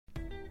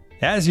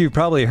As you've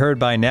probably heard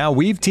by now,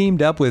 we've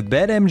teamed up with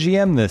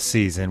BetMGM this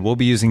season. We'll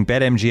be using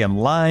BetMGM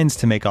lines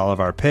to make all of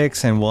our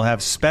picks, and we'll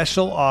have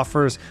special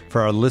offers for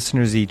our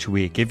listeners each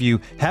week. If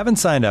you haven't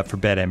signed up for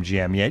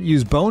BetMGM yet,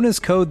 use bonus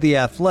code The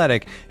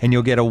Athletic, and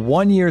you'll get a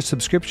 1-year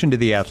subscription to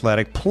The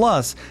Athletic,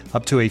 plus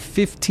up to a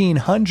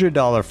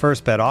 $1,500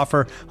 first bet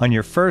offer on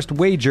your first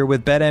wager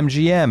with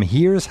BetMGM.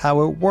 Here's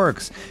how it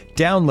works.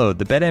 Download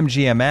the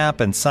BetMGM app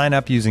and sign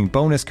up using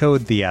bonus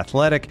code The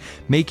Athletic.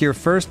 Make your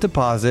first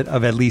deposit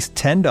of at least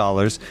 $10.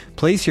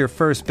 Place your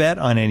first bet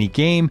on any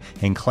game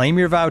and claim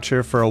your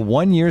voucher for a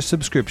 1-year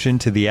subscription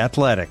to The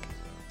Athletic.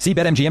 See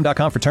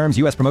BetMGM.com for terms.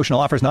 U.S. promotional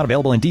offers not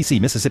available in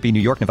D.C., Mississippi, New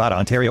York, Nevada,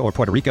 Ontario, or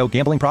Puerto Rico.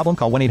 Gambling problem?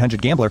 Call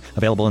 1-800-GAMBLER.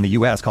 Available in the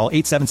U.S. Call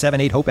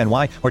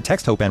 877-8-HOPE-NY or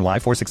text HOPE-NY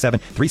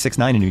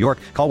 467-369 in New York.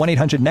 Call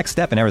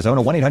 1-800-NEXT-STEP in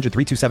Arizona.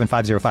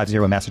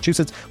 1-800-327-5050 in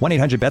Massachusetts.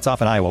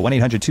 1-800-BETS-OFF in Iowa.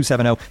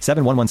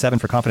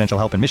 1-800-270-7117 for confidential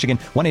help in Michigan.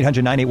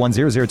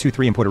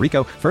 1-800-981-0023 in Puerto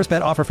Rico. First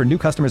bet offer for new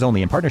customers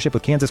only in partnership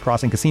with Kansas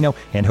Crossing Casino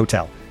and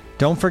Hotel.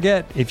 Don't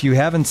forget, if you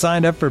haven't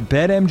signed up for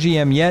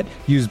BetMGM yet,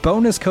 use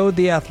bonus code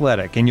The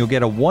Athletic, and you'll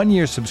get a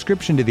 1-year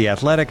subscription to The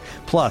Athletic,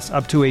 plus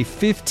up to a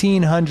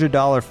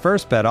 $1,500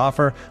 first bet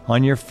offer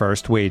on your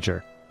first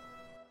wager.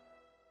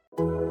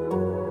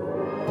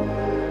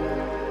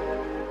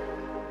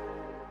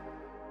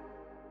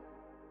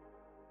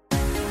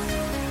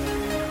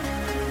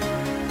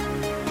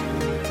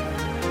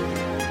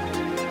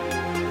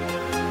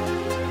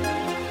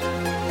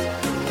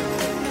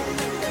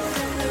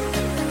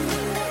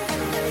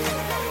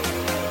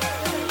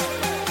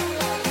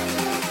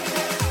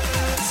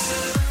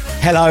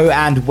 Hello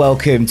and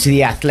welcome to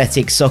the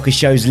Athletic Soccer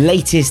Show's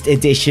latest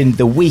edition,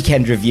 the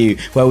Weekend Review,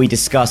 where we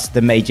discuss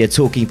the major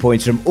talking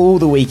points from all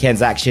the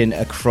weekend's action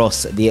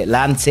across the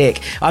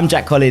Atlantic. I'm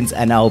Jack Collins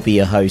and I'll be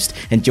your host.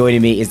 And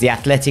joining me is the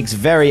Athletic's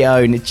very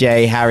own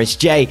Jay Harris.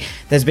 Jay,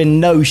 there's been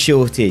no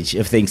shortage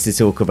of things to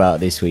talk about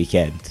this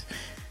weekend.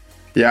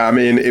 Yeah, I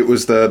mean, it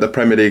was the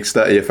Premier League's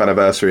 30th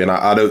anniversary, and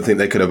I don't think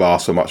they could have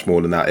asked for much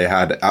more than that. It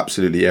had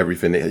absolutely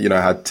everything. It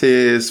had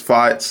tears,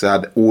 fights, it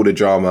had all the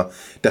drama.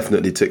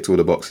 Definitely ticked all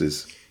the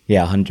boxes.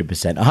 Yeah,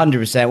 100%.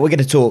 100%. We're going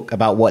to talk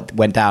about what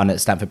went down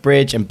at Stamford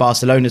Bridge and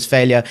Barcelona's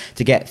failure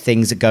to get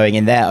things going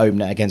in their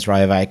opener against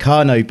Rayo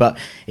Vallecano, but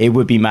it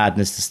would be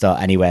madness to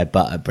start anywhere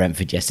but at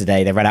Brentford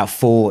yesterday. They ran out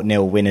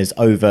 4-0 winners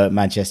over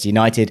Manchester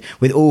United,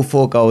 with all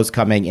 4 goals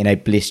coming in a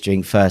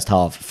blistering first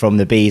half from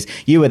the Bees.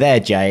 You were there,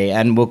 Jay,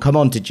 and we'll come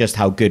on to just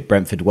how good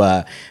Brentford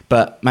were,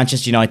 but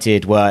Manchester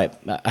United were,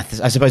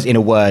 I suppose in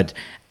a word,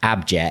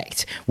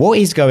 abject. What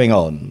is going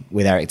on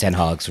with Erik ten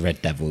Hag's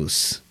Red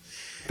Devils?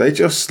 They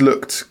just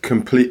looked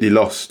completely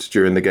lost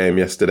during the game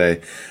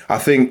yesterday. I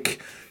think,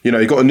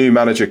 you got a new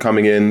manager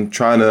coming in,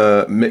 trying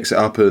to mix it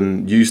up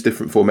and use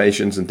different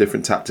formations and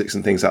different tactics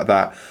and things like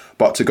that.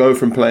 But to go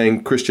from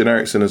playing Christian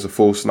Eriksen as a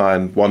false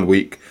nine one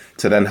week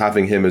to then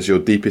having him as your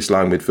deepest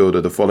line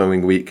midfielder the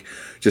following week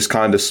just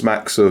kind of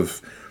smacks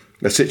of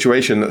a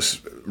situation that's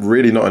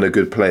really not in a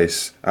good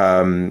place.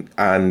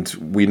 And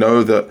we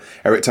know that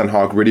Erik ten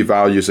Hag really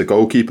values a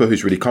goalkeeper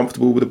who's really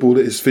comfortable with the ball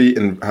at his feet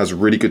and has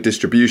really good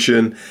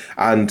distribution.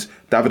 And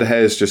David De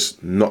Gea is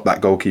just not that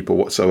goalkeeper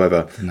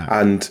whatsoever. No.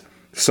 And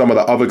some of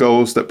the other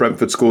goals that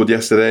Brentford scored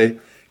yesterday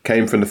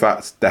came from the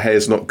fact De Gea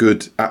is not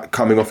good at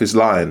coming off his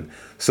line.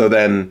 So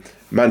then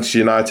Manchester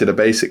United are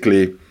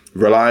basically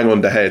relying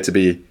on De Gea to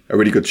be a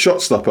really good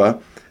shot stopper.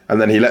 And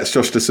then he lets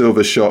Josh Da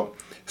Silva's shot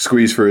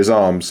squeeze through his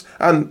arms.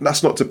 And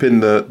that's not to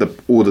pin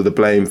all of the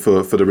blame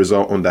for the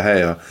result on De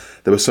Gea.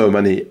 There were so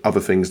many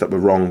other things that were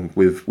wrong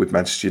with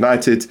Manchester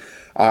United.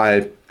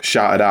 I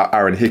shouted out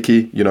Aaron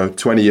Hickey,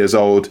 20 years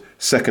old,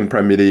 second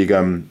Premier League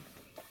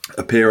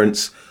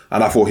appearance,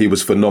 and I thought he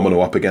was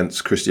phenomenal up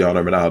against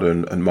Cristiano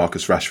Ronaldo and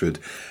Marcus Rashford.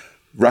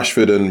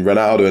 Rashford and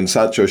Ronaldo and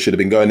Sancho should have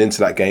been going into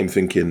that game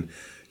thinking,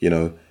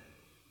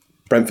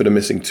 Brentford are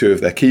missing 2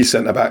 of their key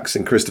centre-backs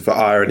in Christopher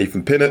Ajer and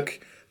Ethan Pinnock.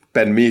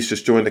 Ben Mee's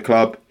just joined the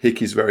club.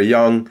 Hickey's very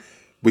young.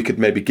 We could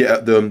maybe get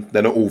at them.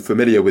 They're not all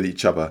familiar with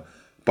each other.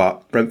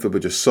 But Brentford were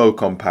just so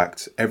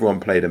compact. Everyone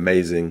played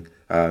amazing.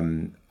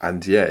 And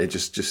yeah,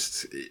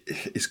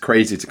 it's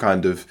crazy to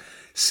kind of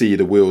see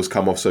the wheels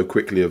come off so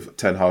quickly of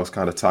Ten Hag's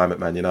kind of time at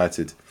Man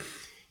United.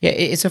 Yeah,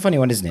 it's a funny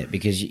one, isn't it?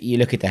 Because you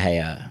look at De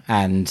Gea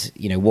and,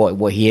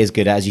 what he is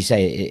good at, as you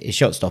say, is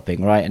shot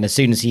stopping, right? And as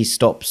soon as he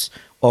stops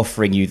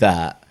offering you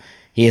that,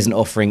 he isn't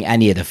offering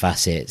any of the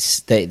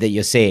facets that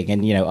you're seeing.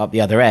 And, up the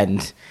other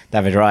end,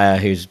 David Raya,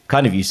 who's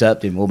kind of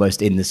usurped him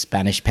almost in the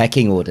Spanish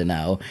pecking order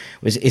now,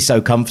 is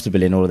so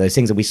comfortable in all of those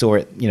things. And we saw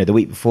it, the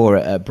week before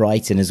at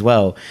Brighton as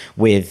well,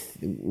 with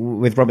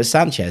Robert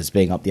Sanchez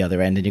being up the other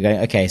end. And you're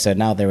going, okay, so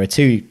now there are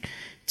two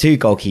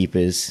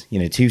goalkeepers,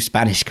 2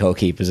 Spanish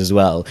goalkeepers as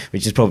well,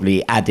 which is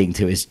probably adding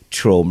to his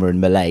trauma and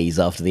malaise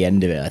after the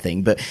end of it, I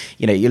think. But,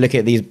 you look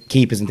at these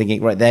keepers and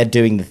thinking, right, they're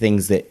doing the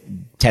things that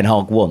Ten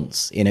Hag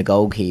wants in a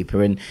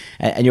goalkeeper. And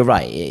you're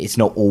right, it's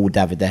not all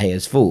David De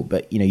Gea's fault,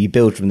 but, you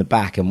build from the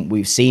back, and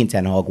we've seen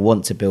Ten Hag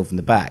want to build from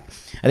the back.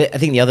 I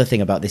think the other thing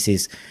about this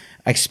is,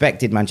 I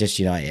expected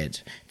Manchester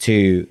United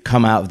to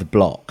come out of the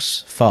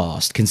blocks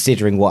fast,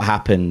 considering what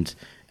happened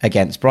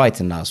against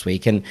Brighton last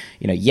week. And,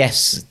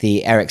 yes,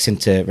 the Eriksen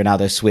to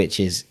Ronaldo switch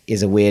is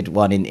a weird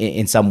one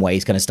in some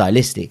ways, kind of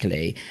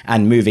stylistically,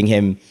 and moving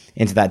him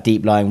into that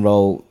deep lying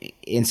role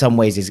in some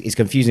ways is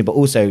confusing, but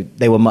also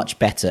they were much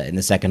better in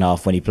the second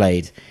half when he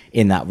played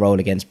in that role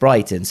against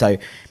Brighton. So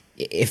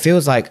it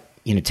feels like,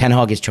 Ten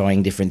Hag is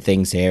trying different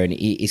things here, and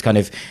he's kind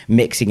of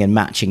mixing and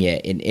matching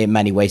it in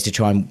many ways to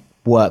try and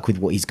work with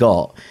what he's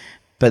got.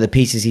 But the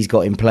pieces he's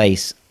got in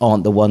place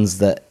aren't the ones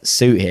that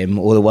suit him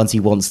or the ones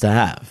he wants to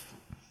have.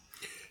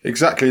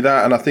 Exactly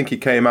that. And I think he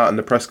came out in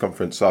the press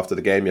conference after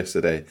the game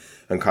yesterday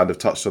and kind of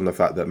touched on the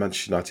fact that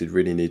Manchester United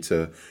really need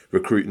to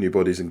recruit new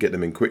bodies and get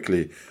them in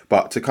quickly.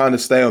 But to kind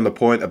of stay on the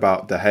point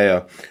about De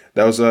Gea,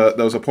 there was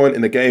a point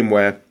in the game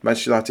where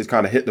Manchester United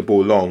kind of hit the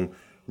ball long.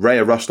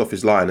 Raya rushed off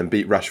his line and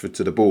beat Rashford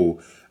to the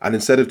ball. And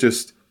instead of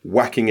just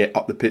whacking it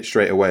up the pitch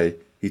straight away,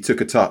 he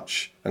took a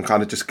touch and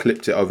kind of just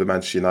clipped it over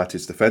Manchester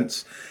United's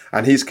defence.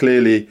 And he's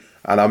clearly,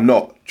 and I'm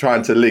not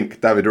trying to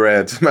link David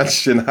Raya to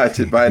Manchester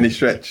United by any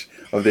stretch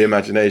of the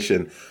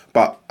imagination,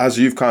 but as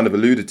you've kind of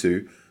alluded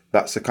to,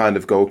 that's the kind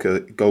of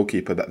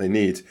goalkeeper that they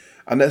need.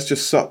 And there's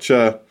just such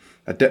a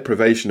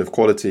deprivation of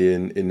quality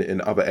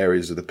in other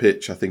areas of the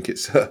pitch. I think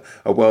it's a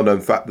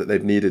well-known fact that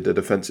they've needed a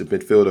defensive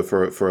midfielder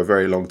for a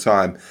very long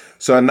time.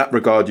 So in that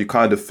regard, you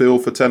kind of feel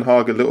for Ten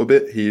Hag a little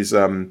bit. He's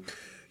gone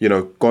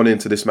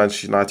into this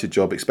Manchester United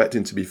job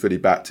expecting to be fully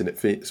backed, and it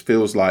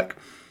feels like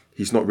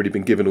he's not really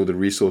been given all the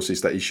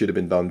resources that he should have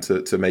been done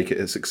to make it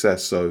a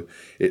success. So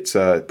it's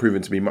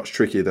proven to be much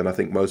trickier than I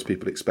think most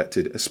people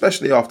expected,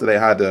 especially after they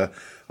had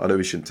I know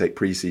we shouldn't take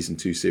pre-season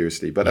too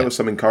seriously, but there were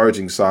some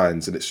encouraging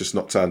signs, and it's just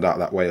not turned out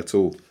that way at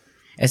all.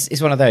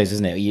 It's one of those,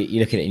 isn't it? You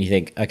look at it and you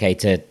think, okay,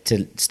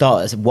 to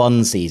start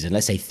one season,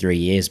 let's say 3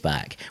 years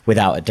back,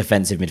 without a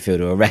defensive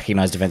midfielder or a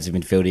recognised defensive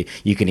midfielder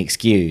you can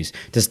excuse.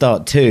 To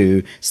start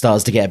two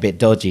starts to get a bit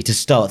dodgy. To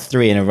start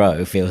three in a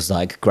row feels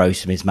like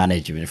gross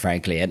mismanagement,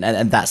 frankly. And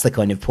that's the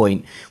kind of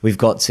point we've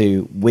got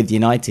to with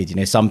United.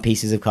 Some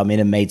pieces have come in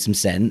and made some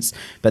sense,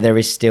 but there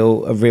is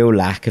still a real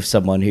lack of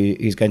someone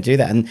who's going to do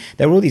that. And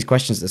there were all these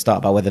questions at the start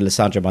about whether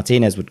Lisandro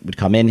Martinez would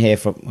come in here.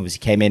 Obviously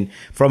came in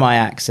from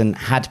Ajax and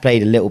had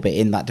played a little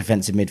bit in that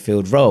defensive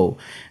midfield role,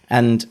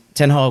 and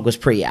Ten Hag was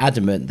pretty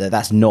adamant that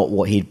that's not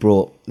what he'd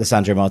brought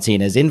Lisandro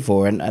Martinez in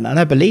for, and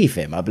I believe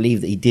him. I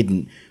believe that he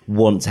didn't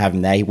want to have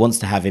him there. He wants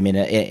to have him in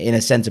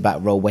a centre-back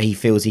role where he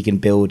feels he can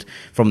build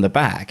from the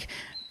back.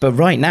 But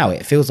right now,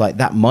 it feels like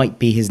that might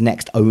be his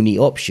next only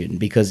option,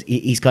 because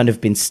he's kind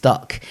of been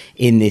stuck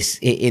in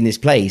this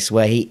place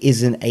where he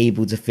isn't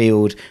able to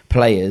field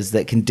players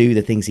that can do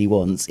the things he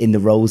wants in the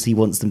roles he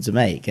wants them to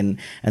make. And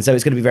so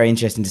it's going to be very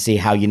interesting to see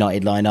how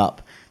United line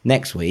up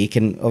next week.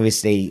 And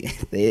obviously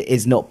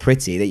it's not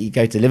pretty that you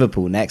go to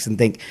Liverpool next and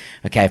think,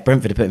 okay, if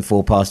Brentford are putting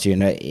four past you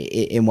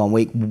in 1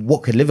 week,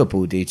 what could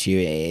Liverpool do to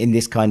you in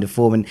this kind of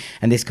form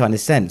and this kind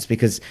of sense?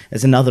 Because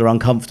there's another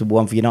uncomfortable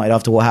one for United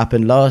after what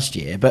happened last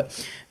year. But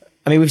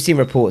I mean, we've seen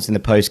reports in the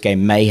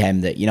post-game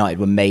mayhem that United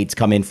were made to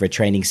come in for a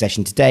training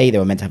session today. They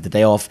were meant to have the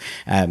day off.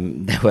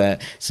 There were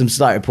some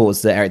slight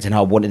reports that Erik ten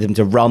Hag wanted them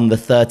to run the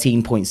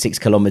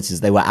 13.6 kilometres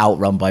they were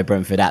outrun by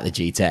Brentford at the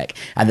G-Tech.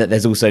 And that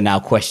there's also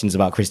now questions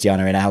about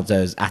Cristiano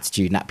Ronaldo's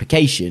attitude and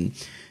application.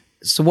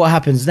 So what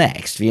happens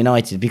next for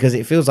United? Because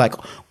it feels like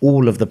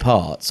all of the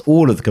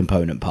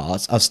component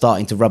parts are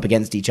starting to rub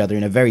against each other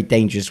in a very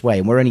dangerous way.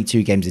 And we're only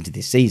 2 games into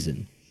this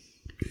season.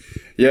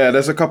 Yeah,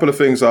 there's a couple of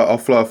things I'll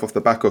flow off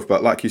the back of,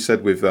 but like you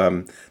said, with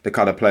the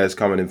kind of players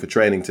coming in for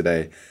training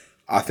today,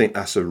 I think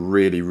that's a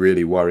really,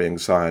 really worrying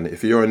sign.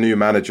 If you're a new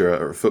manager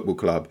at a football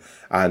club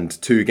and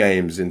 2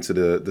 games into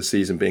the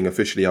season being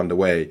officially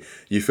underway,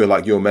 you feel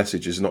like your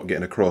message is not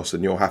getting across,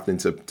 and you're having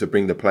to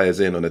bring the players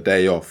in on a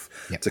day off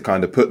to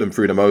kind of put them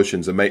through the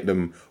motions and make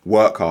them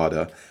work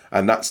harder.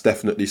 And that's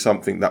definitely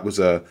something that was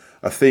a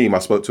theme. I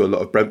spoke to a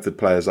lot of Brentford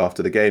players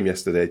after the game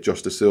yesterday,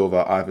 Josh Da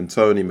Silva, Ivan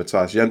Toney,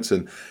 Matthias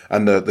Jensen,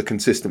 and the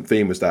consistent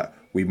theme was that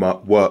we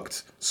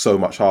worked so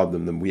much harder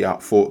than them, we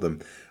outfought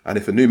them. And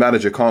if a new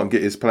manager can't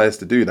get his players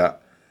to do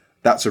that,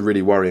 that's a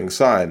really worrying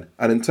sign.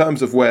 And in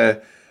terms of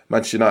where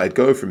Manchester United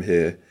go from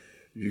here,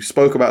 you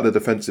spoke about the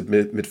defensive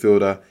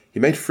midfielder. He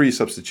made 3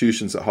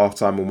 substitutions at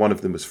halftime, and one of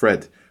them was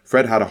Fred.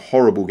 Fred had a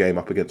horrible game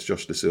up against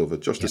Josh Da Silva.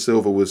 Josh Da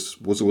Silva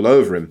was all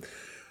over him.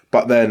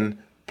 But then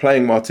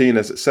playing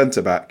Martinez at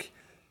centre-back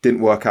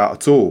didn't work out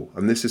at all.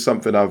 And this is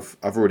something I've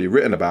already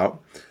written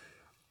about.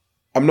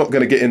 I'm not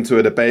going to get into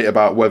a debate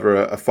about whether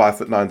a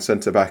 5'9"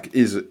 centre-back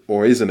is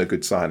or isn't a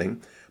good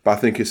signing. But I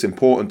think it's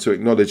important to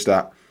acknowledge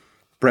that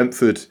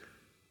Brentford,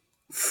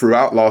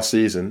 throughout last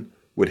season,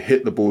 would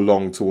hit the ball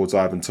long towards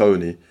Ivan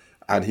Toney.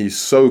 And he's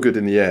so good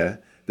in the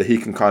air that he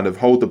can kind of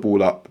hold the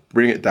ball up,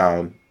 bring it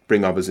down,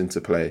 bring others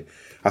into play.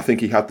 I think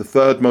he had the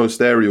 3rd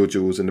most aerial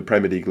duels in the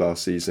Premier League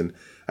last season,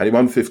 and he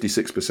won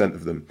 56%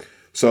 of them.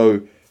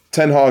 So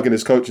Ten Hag and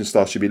his coaching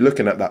staff should be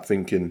looking at that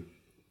thinking,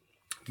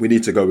 we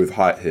need to go with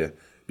height here.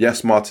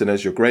 Yes,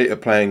 Martinez, you're great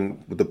at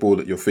playing with the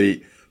ball at your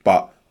feet,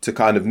 but to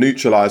kind of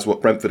neutralise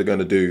what Brentford are going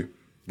to do,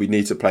 we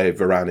need to play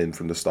Varane in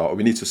from the start, or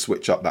we need to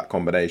switch up that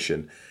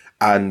combination.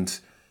 And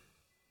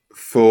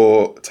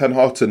for Ten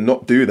Hag to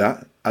not do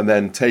that and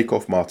then take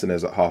off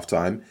Martinez at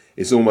halftime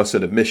is almost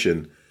an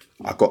admission,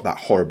 I got that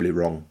horribly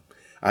wrong.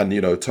 And,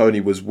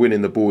 Tony was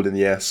winning the ball in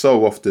the air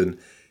so often.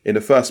 In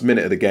the first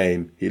minute of the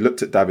game, he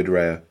looked at David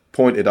Raya,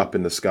 pointed up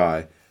in the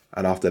sky,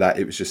 and after that,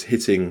 it was just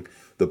hitting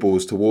the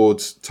balls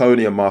towards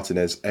Tony and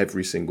Martinez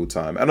every single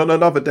time. And on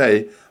another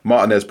day,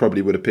 Martinez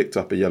probably would have picked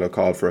up a yellow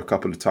card for a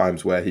couple of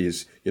times where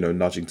he's,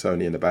 nudging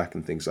Tony in the back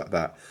and things like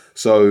that.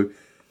 So,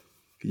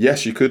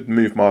 yes, you could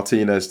move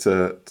Martinez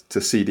to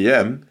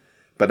CDM,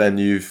 but then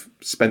you've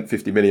spent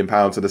 £50 million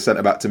on the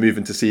centre-back to move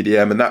into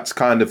CDM, and that's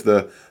kind of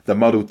the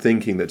muddled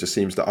thinking that just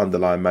seems to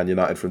underline Man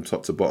United from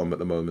top to bottom at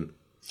the moment.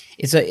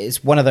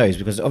 It's one of those,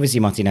 because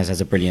obviously Martinez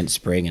has a brilliant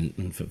spring,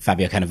 and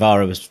Fabio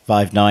Cannavaro was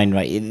 5'9",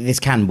 right? This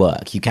can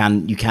work. You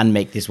can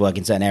make this work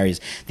in certain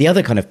areas. The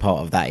other kind of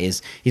part of that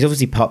is he's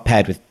obviously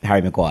paired with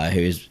Harry Maguire,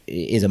 who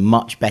is a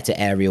much better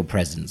aerial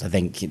presence, I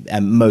think,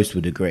 and most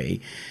would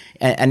agree.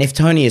 And if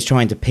Tony is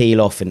trying to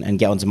peel off and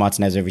get onto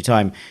Martinez every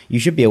time, you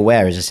should be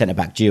aware as a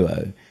centre-back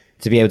duo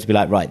to be able to be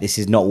like, right, this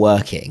is not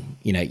working.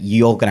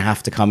 You're going to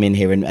have to come in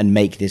here and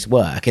make this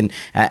work and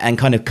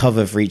kind of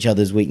cover for each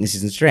other's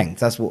weaknesses and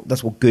strengths. That's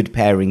what good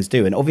pairings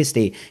do. And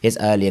obviously, it's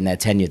early in their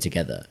tenure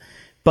together.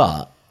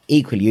 But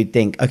equally, you'd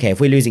think, okay,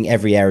 if we're losing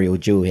every aerial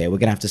duel here, we're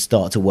going to have to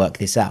start to work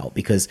this out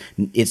because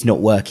it's not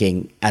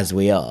working as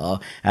we are.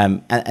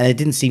 And there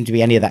didn't seem to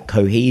be any of that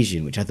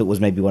cohesion, which I thought was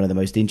maybe one of the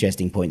most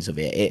interesting points of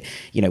it.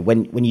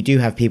 When you do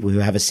have people who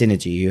have a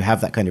synergy, who have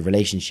that kind of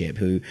relationship,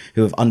 who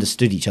have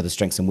understood each other's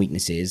strengths and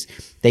weaknesses,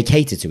 they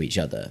cater to each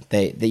other.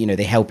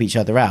 They help each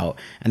other out.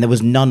 And there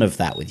was none of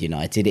that with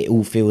United. It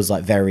all feels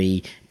like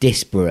very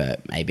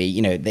disparate,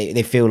 maybe.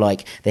 They feel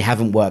like they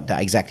haven't worked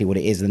out exactly what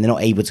it is, and they're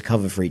not able to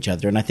cover for each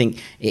other. And I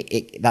think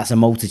that's a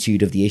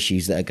multitude of the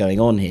issues that are going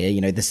on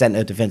here. The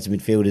centre defensive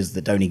midfielders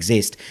that don't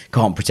exist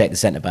can't protect the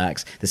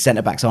centre-backs. The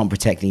centre-backs aren't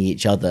protecting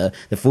each other.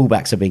 The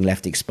full-backs are being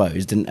left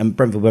exposed. And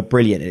Brentford were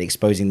brilliant at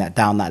exposing that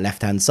down that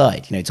left-hand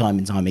side, time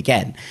and time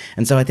again.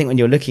 And so I think when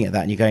you're looking at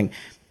that and you're going,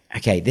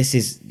 okay,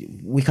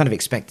 we kind of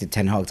expected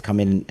Ten Hag to come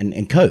in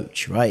and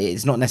coach, right?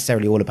 It's not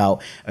necessarily all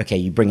about, okay,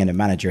 you bring in a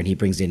manager and he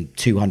brings in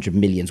 200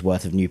 million's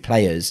worth of new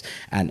players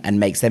and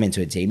makes them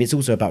into a team. It's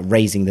also about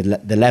raising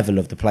the level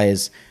of the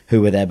players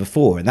who were there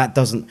before. And that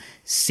doesn't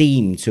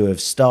seem to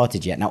have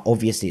started yet. Now,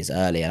 obviously it's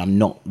early, and I'm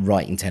not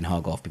writing Ten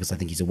Hag off because I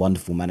think he's a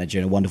wonderful manager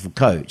and a wonderful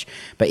coach.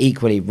 But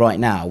equally, right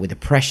now, with the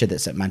pressure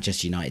that's at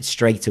Manchester United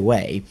straight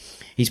away,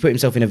 he's put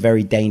himself in a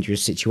very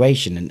dangerous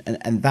situation,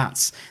 and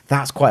that's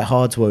quite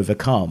hard to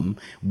overcome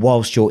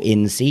whilst you're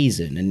in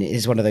season. And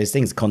it's one of those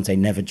things. Conte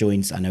never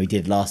joins, I know he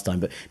did last time,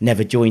 but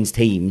never joins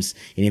teams,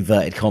 in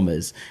inverted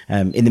commas,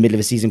 in the middle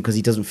of a season because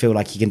he doesn't feel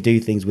like he can do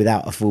things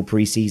without a full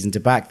pre-season to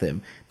back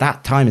them.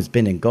 That time has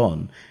been and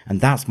gone, and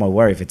that's my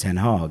worry for Ten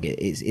Hag.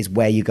 Is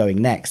where you're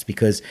going next,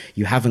 because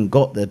you haven't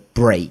got the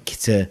break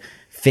to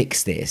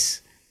fix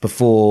this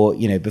before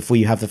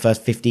you have the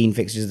first 15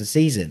 fixtures of the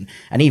season.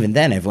 And even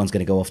then, everyone's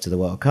going to go off to the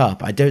World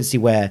Cup. I don't see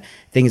where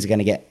things are going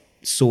to get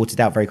sorted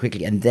out very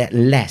quickly, and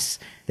less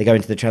they go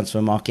into the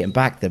transfer market and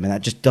back them. And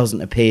that just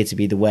doesn't appear to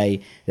be the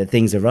way that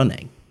things are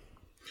running.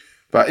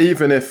 But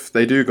even if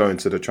they do go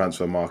into the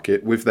transfer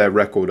market with their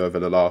record over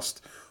the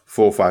last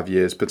 4 or 5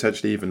 years,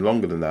 potentially even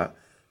longer than that,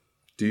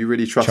 do you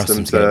really trust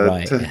them to get it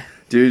right?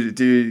 Do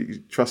you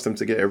trust them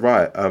to get it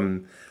right?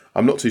 I'm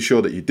not too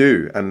sure that you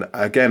do. And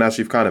again, as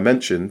you've kind of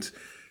mentioned,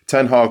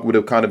 Ten Hag would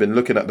have kind of been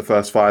looking at the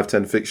first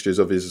 5-10 fixtures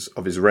of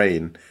his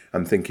reign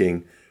and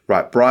thinking,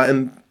 right,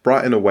 Brighton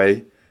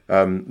away,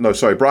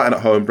 Brighton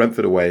at home,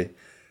 Brentford away.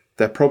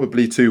 They're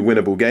probably 2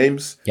 winnable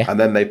games, and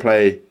then they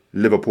play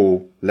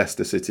Liverpool,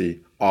 Leicester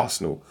City,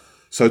 Arsenal.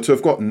 So to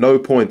have got no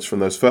points from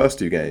those first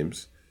 2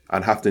 games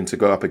and having to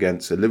go up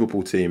against a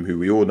Liverpool team who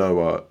we all know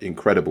are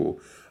incredible,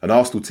 an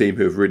Arsenal team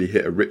who have really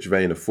hit a rich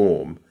vein of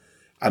form,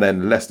 and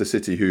then Leicester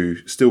City who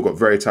still got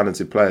very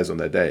talented players on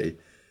their day,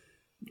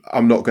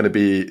 I'm not going to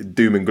be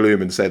doom and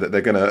gloom and say that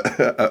they're going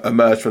to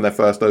emerge from their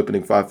first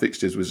opening 5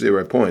 fixtures with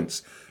 0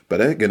 points, but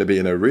they're going to be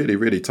in a really,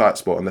 really tight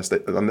spot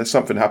unless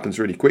something happens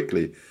really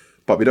quickly.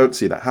 But we don't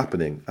see that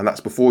happening. And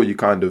that's before you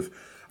kind of,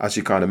 as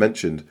you kind of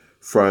mentioned,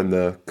 throw in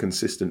the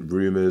consistent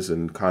rumours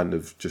and kind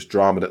of just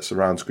drama that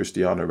surrounds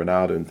Cristiano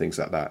Ronaldo and things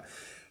like that.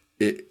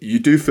 You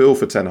do feel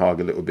for Ten Hag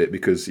a little bit,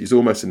 because he's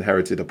almost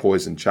inherited a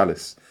poisoned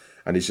chalice,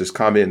 and he's just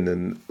come in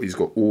and he's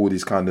got all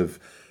these kind of,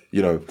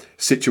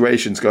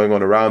 situations going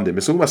on around him.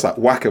 It's almost like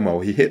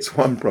whack-a-mole. He hits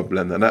one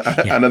problem and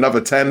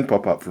another 10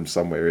 pop up from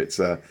somewhere.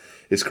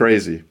 It's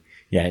crazy.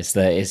 Yeah, it's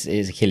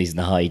Achilles and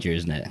the Hydra,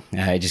 isn't it?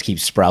 It just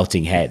keeps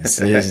sprouting heads.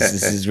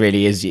 This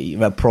really is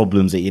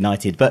problems at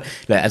United. But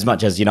look, as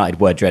much as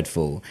United were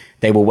dreadful,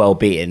 they were well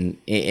beaten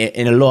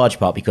in a large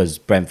part because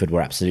Brentford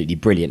were absolutely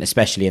brilliant,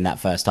 especially in that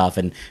first half.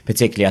 And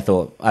particularly, I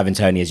thought Ivan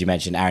Toney, as you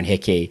mentioned, Aaron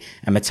Hickey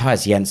and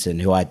Matthias Jensen,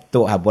 who I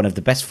thought had one of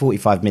the best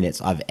 45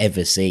 minutes I've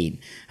ever seen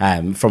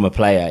from a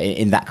player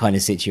in that kind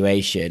of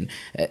situation.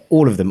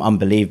 All of them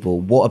unbelievable.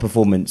 What a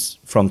performance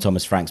from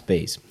Thomas Franks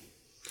Bees.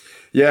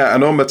 Yeah,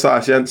 and on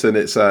Matthias Jensen,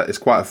 it's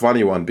quite a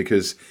funny one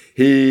because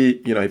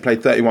he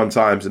played 31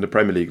 times in the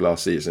Premier League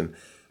last season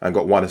and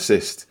got 1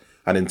 assist.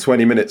 And in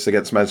 20 minutes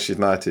against Manchester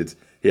United,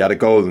 he had a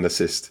goal and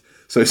assist.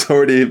 So it's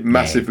already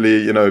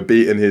massively,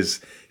 beaten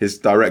his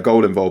direct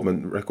goal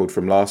involvement record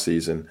from last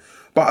season.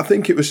 But I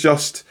think it was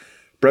just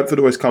Brentford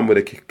always come with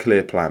a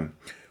clear plan.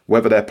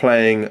 Whether they're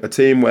playing a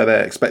team where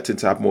they're expecting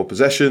to have more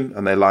possession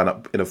and they line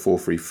up in a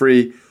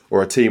 4-3-3,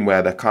 or a team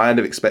where they're kind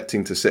of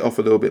expecting to sit off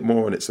a little bit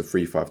more and it's a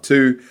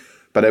 3-5-2.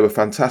 But they were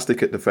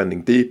fantastic at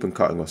defending deep and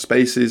cutting off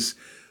spaces.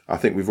 I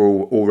think we've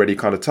all already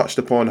kind of touched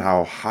upon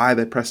how high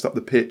they pressed up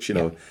the pitch.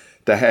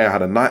 De Gea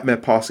had a nightmare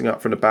passing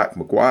up from the back.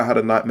 Maguire had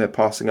a nightmare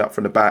passing up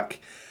from the back.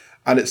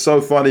 And it's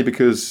so funny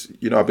because,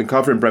 I've been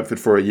covering Brentford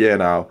for a year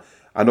now.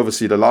 And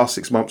obviously the last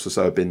 6 months or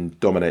so have been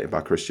dominated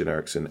by Christian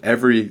Eriksen.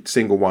 Every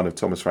single one of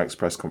Thomas Frank's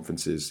press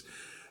conferences,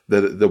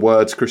 the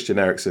words Christian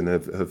Eriksen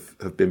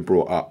have been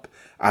brought up.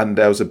 And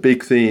there was a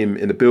big theme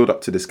in the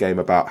build-up to this game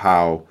about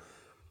how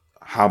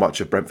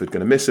much of Brentford going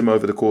to miss him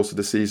over the course of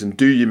the season.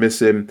 Do you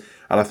miss him?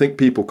 And I think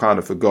people kind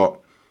of forgot,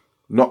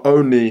 not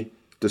only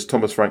does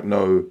Thomas Frank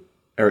know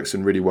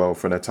Eriksen really well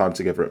from their time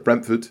together at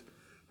Brentford,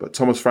 but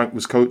Thomas Frank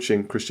was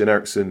coaching Christian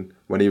Eriksen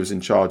when he was in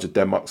charge of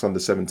Denmark's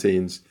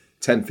under-17s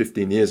 10,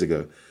 15 years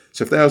ago.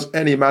 So if there was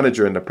any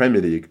manager in the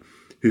Premier League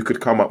who could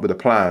come up with a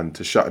plan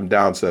to shut him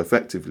down so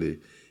effectively,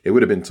 it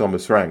would have been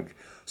Thomas Frank.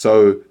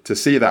 So to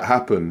see that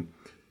happen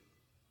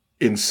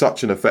in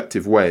such an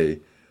effective way,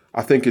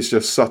 I think it's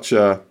just such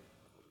a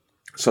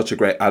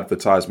great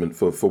advertisement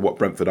for what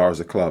Brentford are as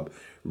a club.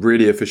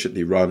 Really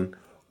efficiently run.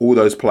 All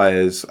those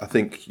players, I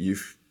think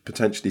you've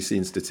potentially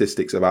seen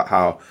statistics about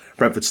how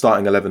Brentford's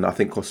starting 11, I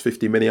think, cost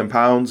 £50 million.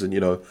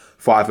 And,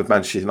 5 of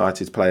Manchester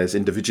United's players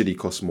individually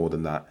cost more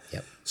than that.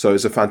 Yep. So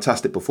it's a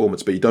fantastic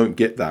performance, but you don't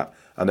get that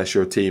unless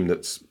you're a team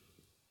that's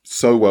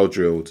so well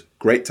drilled,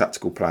 great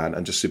tactical plan,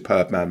 and just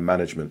superb man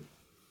management.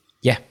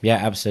 Yeah,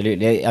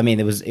 absolutely. I mean,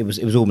 it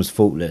was almost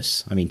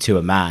faultless. I mean, to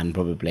a man,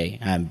 probably.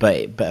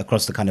 But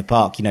across the kind of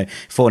park,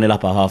 4-0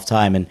 up at half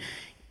time. And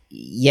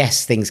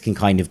yes, things can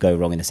kind of go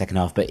wrong in the second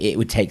half, but it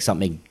would take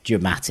something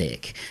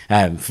dramatic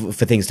for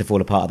things to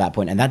fall apart at that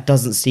point. And that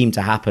doesn't seem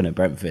to happen at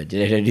Brentford.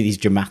 They don't do these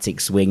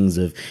dramatic swings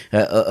of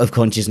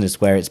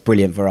consciousness where it's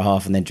brilliant for a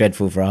half and then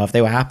dreadful for a half.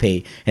 They were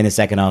happy in the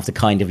second half to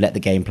kind of let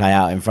the game play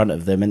out in front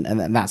of them.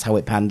 And that's how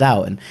it panned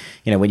out. And,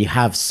 when you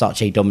have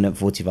such a dominant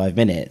 45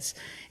 minutes,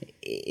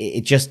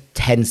 it just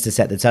tends to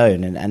set the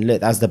tone. And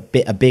look, that's a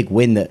big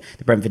win that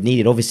the Brentford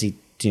needed. Obviously,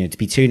 to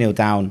be 2-0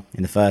 down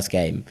in the first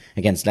game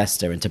against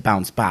Leicester and to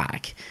bounce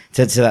back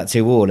to that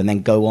 2-2 and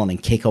then go on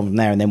and kick on from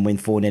there and then win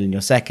 4-0 in your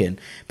second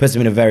puts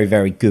them in a very,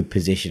 very good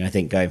position, I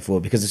think, going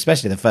forward, because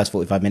especially the first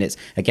 45 minutes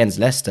against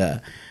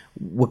Leicester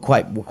were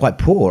quite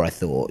poor, I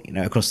thought,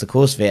 across the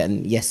course of it.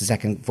 And yes, the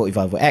second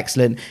 45 were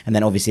excellent, and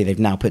then obviously they've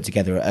now put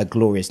together a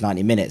glorious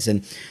 90 minutes.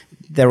 And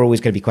there are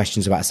always going to be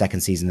questions about a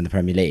second season in the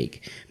Premier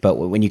League, but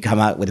when you come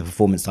out with a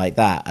performance like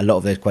that, a lot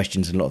of those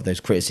questions and a lot of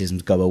those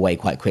criticisms go away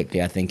quite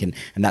quickly, I think, and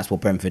that's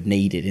what Brentford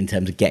needed in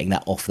terms of getting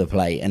that off the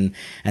plate. And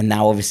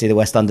now obviously the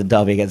West London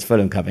derby against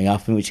Fulham coming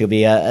up, which will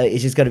be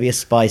it's just going to be a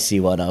spicy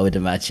one, I would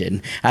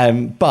imagine.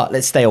 But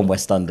let's stay on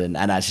West London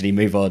and actually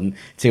move on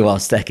to our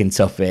second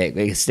topic.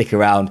 We can stick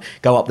around,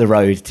 go up the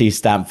road to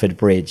Stamford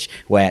Bridge,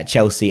 where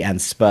Chelsea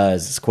and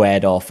Spurs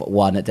squared off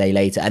one a day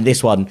later. And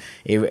this one,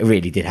 it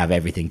really did have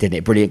everything, didn't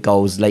it? Brilliant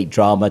goals, late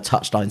drama,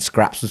 touchline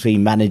scraps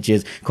between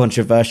managers,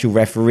 controversial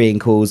refereeing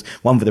calls,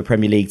 one for the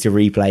Premier League to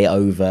replay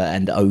over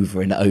and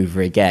over and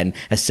over again,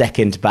 a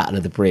second battle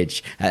of the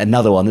bridge,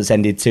 another one that's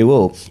ended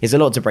 2-2. It's a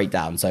lot to break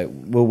down, so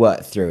we'll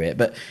work through it.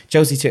 But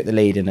Chelsea took the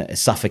lead in a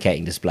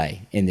suffocating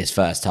display in this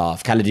first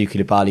half. Kalidou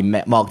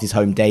Koulibaly marked his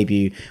home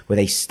debut with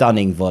a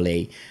stunning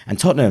volley, and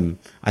Tottenham,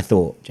 I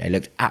thought, Jay,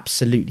 looked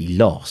absolutely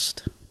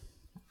lost.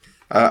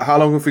 How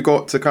long have we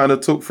got to kind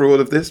of talk through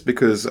all of this?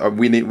 Because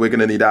we're going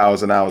to need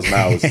hours and hours and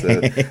hours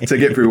to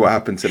get through what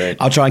happened today.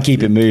 I'll try and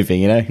keep it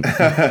moving,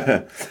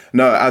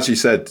 No, as you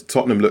said,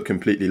 Tottenham looked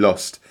completely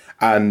lost.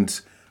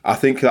 And I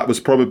think that was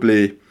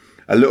probably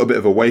a little bit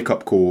of a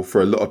wake-up call for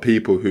a lot of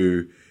people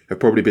who have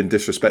probably been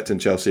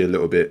disrespecting Chelsea a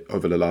little bit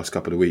over the last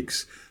couple of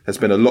weeks. There's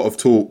been a lot of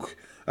talk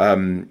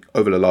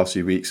over the last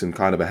few weeks and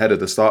kind of ahead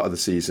of the start of the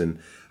season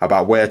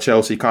about where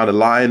Chelsea kind of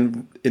lie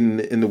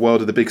in the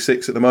world of the Big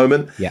Six at the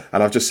moment. Yeah.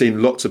 And I've just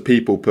seen lots of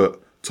people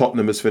put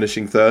Tottenham as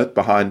finishing third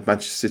behind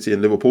Manchester City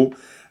and Liverpool,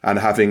 and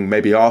having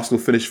maybe Arsenal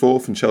finish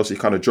fourth and Chelsea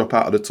kind of drop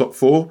out of the top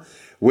four,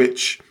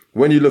 which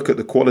when you look at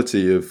the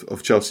quality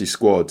of Chelsea's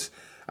squad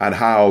and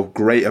how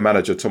great a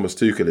manager Thomas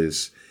Tuchel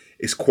is,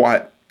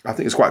 I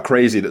think it's quite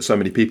crazy that so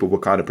many people were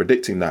kind of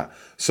predicting that.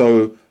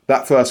 So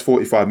that first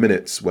 45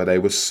 minutes where they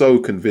were so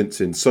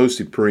convincing, so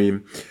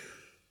supreme,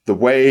 the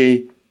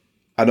way,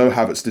 I know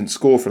Havertz didn't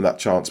score from that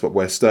chance, but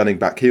where Sterling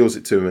back heels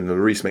it to him and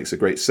Lloris makes a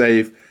great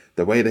save,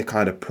 the way they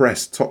kind of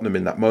pressed Tottenham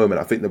in that moment.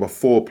 I think there were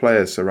 4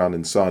 players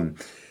surrounding Son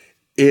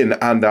in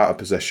and out of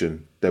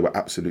possession. They were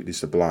absolutely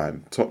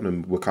sublime.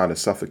 Tottenham were kind of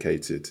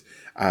suffocated.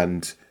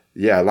 And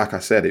yeah, like I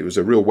said, it was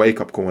a real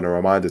wake-up call and a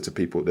reminder to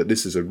people that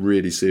this is a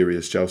really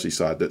serious Chelsea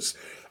side that's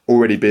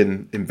already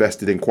been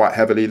invested in quite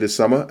heavily this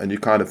summer. And you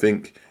kind of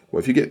think, well,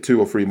 if you get 2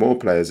 or 3 more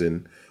players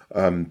in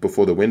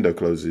before the window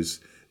closes,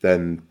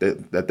 then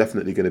they're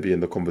definitely going to be in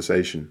the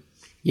conversation.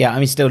 Yeah, I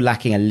mean, still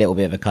lacking a little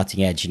bit of a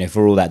cutting edge,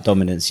 for all that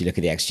dominance. You look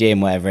at the XG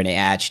and whatever, and it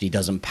actually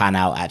doesn't pan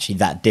out actually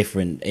that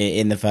different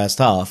in the first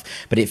half.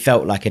 But it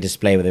felt like a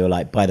display where they were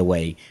like, by the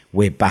way,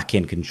 we're back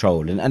in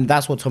control. And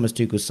that's what Thomas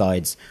Tuchel's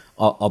sides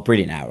are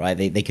brilliant at, right?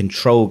 They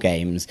control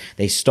games.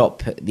 They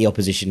stop the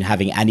opposition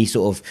having any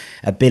sort of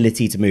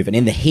ability to move. And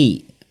in the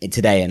heat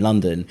today in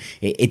London,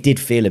 it did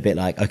feel a bit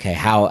like, okay,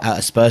 how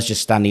are Spurs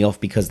just standing off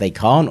because they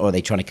can't, or are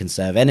they trying to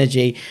conserve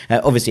energy?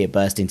 Obviously, it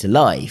burst into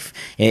life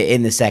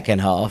in the second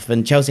half,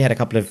 and Chelsea had a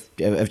couple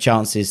of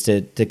chances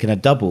to kind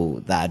of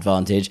double that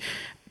advantage.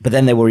 But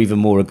then they were even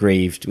more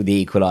aggrieved with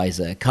the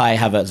equaliser. Kai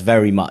Havertz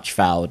very much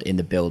fouled in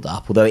the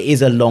build-up, although it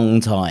is a long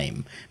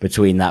time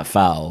between that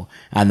foul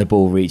and the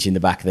ball reaching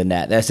the back of the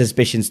net. There are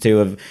suspicions too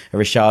of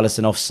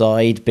Richarlison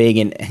offside, being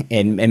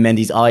in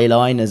Mendy's eye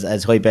line as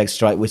Højbjerg's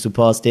strike whistle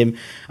past him.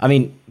 I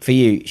mean, for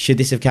you, should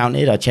this have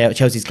counted? Are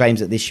Chelsea's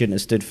claims that this shouldn't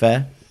have stood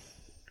fair?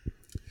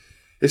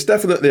 It's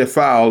definitely a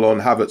foul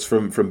on Havertz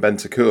from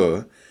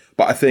Bentancur,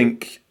 but I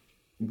think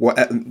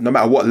no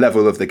matter what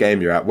level of the game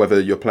you're at, whether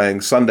you're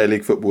playing Sunday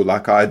League football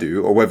like I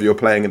do, or whether you're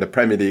playing in the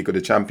Premier League or the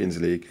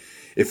Champions League,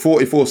 if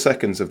 44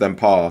 seconds have then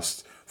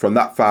passed from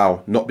that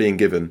foul not being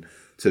given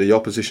to the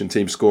opposition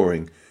team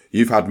scoring,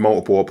 you've had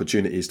multiple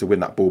opportunities to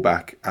win that ball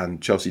back,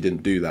 and Chelsea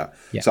didn't do that.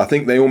 Yeah. So I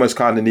think they almost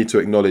kind of need to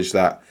acknowledge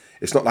that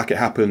it's not like it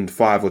happened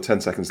 5 or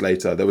 10 seconds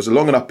later. There was a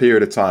long enough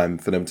period of time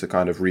for them to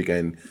kind of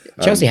regain.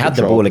 Chelsea had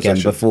the ball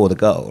again before the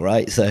goal,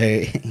 right?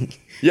 So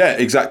yeah,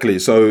 exactly.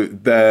 So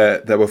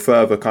there were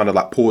further kind of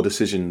like poor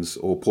decisions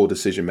or poor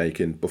decision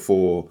making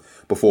before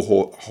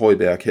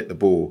Højbjerg hit the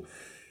ball.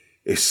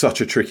 It's such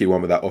a tricky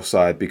one with that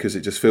offside, because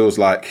it just feels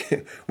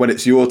like when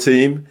it's your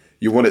team,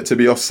 you want it to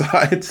be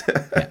offside.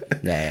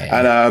 Yeah.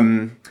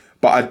 And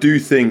but I do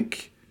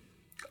think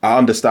I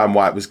understand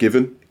why it was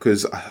given,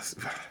 because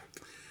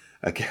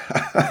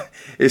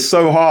it's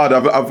so hard.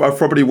 I've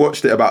probably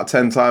watched it about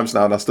 10 times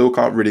now, and I still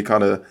can't really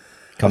kind of.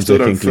 I still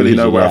don't fully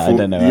know where I thought. I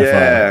don't know.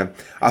 Yeah,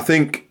 I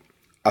think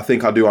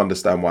I do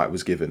understand why it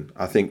was given.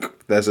 I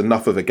think there's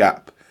enough of a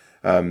gap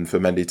for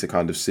Mendy to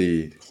kind of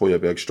see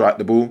Højbjerg strike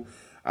the ball,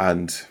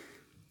 and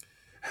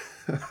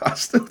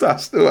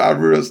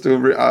I'm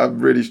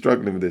really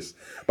struggling with this.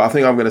 But I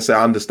think I'm going to say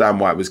I understand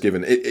why it was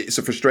given. It's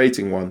a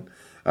frustrating one,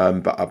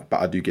 but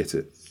I do get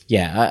it.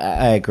 Yeah,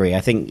 I agree.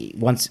 I think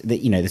once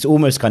that, there's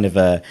almost kind of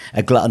a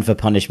glutton for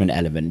punishment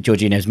element.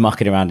 Jorginho's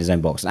mucking around his own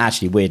box, and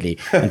actually, weirdly,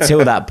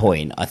 until that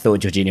point, I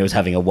thought Jorginho was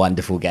having a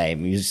wonderful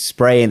game. He was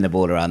spraying the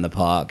ball around the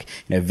park,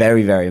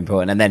 very, very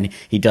important. And then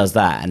he does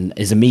that and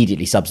is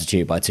immediately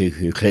substituted by Tuchel,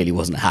 who clearly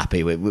wasn't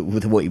happy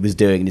with what he was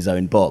doing in his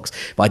own box.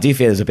 But I do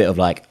feel there's a bit of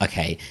like,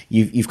 okay,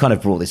 you've kind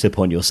of brought this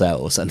upon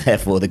yourselves, and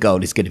therefore the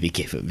goal is going to be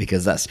given,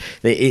 because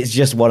it's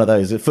just one of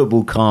those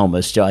football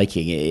karma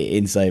striking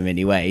in so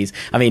many ways.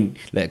 I mean,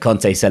 look,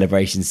 Conte's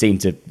celebrations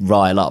seemed to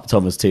rile up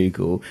Thomas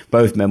Tuchel.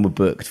 Both men were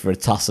booked for a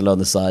tussle on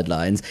the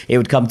sidelines. It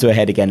would come to a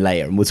head again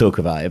later, and we'll talk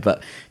about it.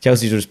 But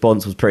Chelsea's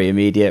response was pretty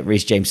immediate.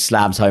 Reece James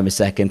slams home a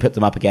second, put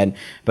them up again.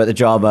 But the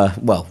drama,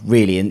 well,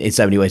 really, in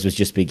so many ways, was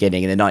just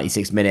beginning. In the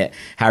 96th minute,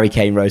 Harry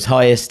Kane rose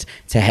highest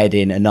to head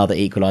in another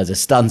equaliser,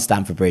 stunned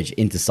Stamford Bridge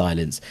into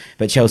silence.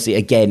 But Chelsea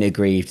again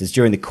aggrieved, as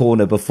during the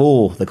corner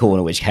before the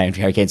corner, which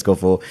Harry Kane scored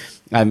for,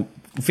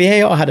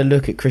 VAR had a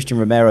look at Christian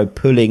Romero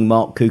pulling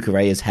Marc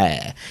Cucurella's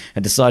hair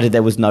and decided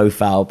there was no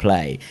foul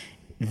play.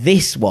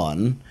 This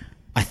one,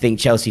 I think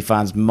Chelsea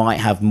fans might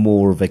have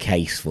more of a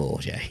case for,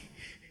 Jay.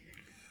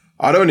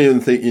 I don't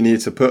even think you need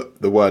to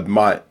put the word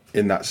might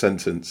in that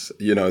sentence.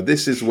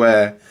 This is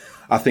where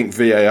I think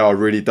VAR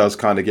really does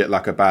kind of get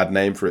like a bad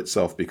name for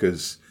itself,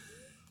 because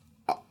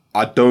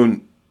I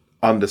don't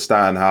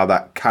understand how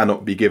that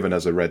cannot be given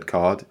as a red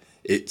card.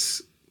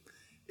 It's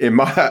in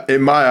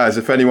my eyes,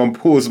 if anyone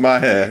pulls my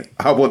hair,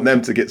 I want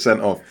them to get sent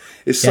off.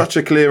 It's such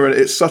a clear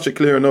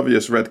and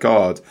obvious red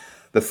card.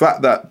 The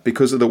fact that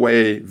because of the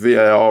way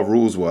VAR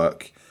rules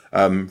work,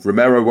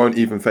 Romero won't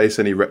even face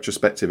any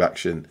retrospective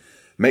action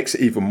makes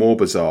it even more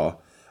bizarre.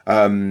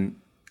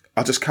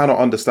 I just cannot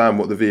understand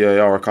what the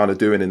VAR are kind of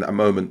doing in that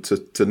moment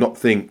to not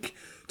think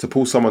to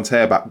pull someone's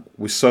hair back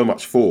with so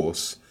much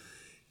force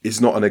is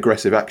not an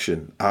aggressive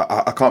action.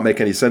 I can't make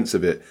any sense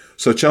of it.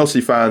 So Chelsea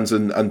fans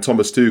and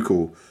Thomas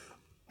Tuchel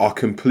are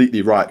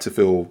completely right to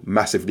feel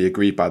massively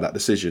aggrieved by that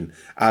decision.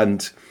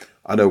 And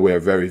I know we're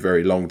a very,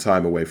 very long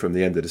time away from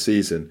the end of the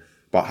season,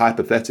 but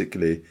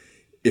hypothetically,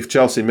 if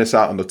Chelsea miss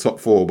out on the top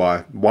 4 by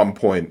 1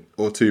 point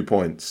or 2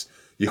 points,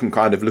 you can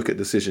kind of look at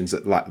decisions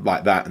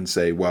like that and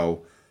say,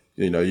 well,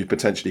 you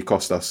potentially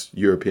cost us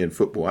European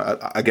football.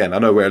 Again, I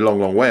know we're a long,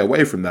 long way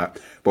away from that,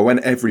 but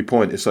when every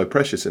point is so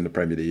precious in the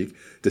Premier League,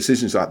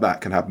 decisions like that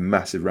can have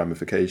massive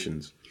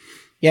ramifications.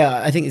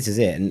 Yeah, I think this is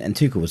it. And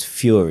Tuchel was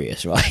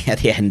furious, right, at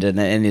the end and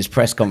in his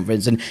press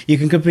conference, and you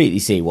can completely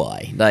see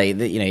why. Like,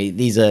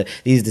 these are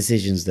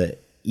decisions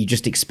that you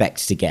just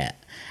expect to get.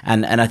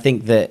 And I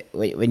think that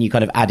when you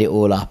kind of add it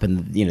all up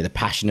and, you know, the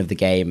passion of the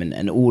game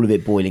and all of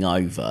it boiling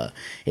over,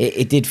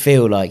 it did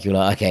feel like you're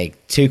like, okay,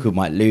 Tuchel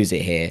might lose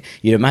it here.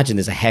 You'd imagine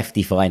there's a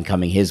hefty fine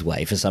coming his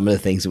way for some of the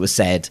things that were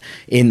said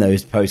in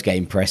those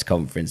post-game press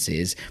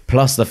conferences,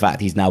 plus the fact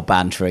he's now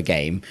banned for a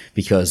game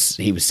because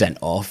he was sent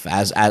off,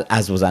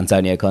 as was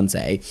Antonio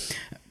Conte.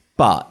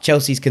 But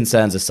Chelsea's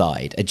concerns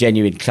aside, a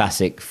genuine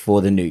classic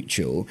for the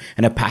neutral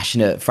and a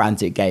passionate,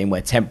 frantic game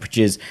where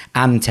temperatures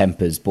and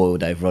tempers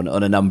boiled over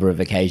on a number of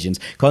occasions.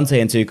 Conte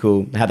and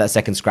Tuchel had that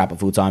second scrap at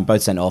full time,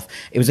 both sent off.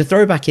 It was a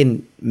throwback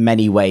in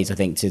many ways, I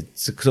think, to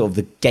sort of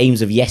the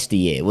games of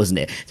yesteryear, wasn't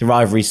it? The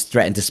rivalries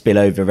threatened to spill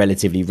over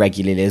relatively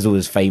regularly. There's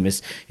always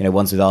famous, you know,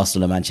 ones with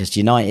Arsenal and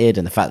Manchester United,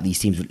 and the fact that these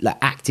teams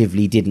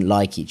actively didn't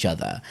like each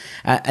other.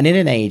 And in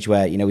an age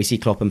where, you know, we see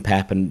Klopp and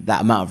Pep and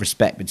that amount of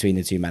respect between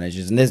the two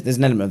managers, and there's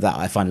an element of that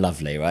I find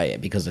lovely,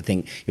 right? Because I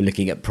think you're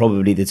looking at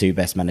probably the two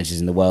best managers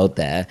in the world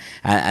there,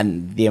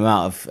 and the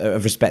amount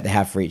of respect they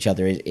have for each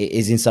other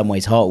is in some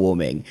ways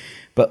heartwarming.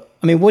 But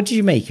I mean, what do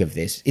you make of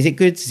this? Is it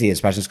good to see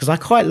this passion? Because I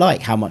quite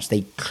like how much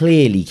they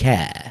clearly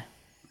care.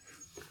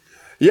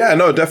 Yeah,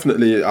 no,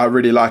 definitely. I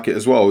really like it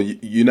as well.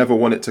 You never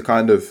want it to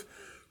kind of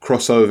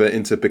cross over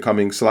into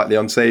becoming slightly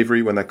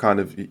unsavory when they're kind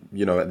of,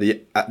 you know, at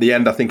the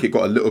end, I think it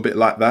got a little bit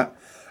like that.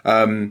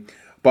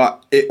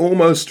 But it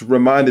almost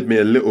reminded me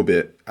a little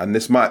bit, and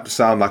this might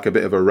sound like a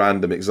bit of a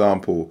random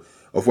example,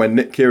 of when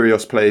Nick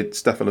Kyrgios played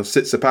Stefanos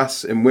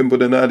Tsitsipas in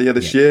Wimbledon earlier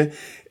this year.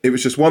 It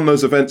was just one of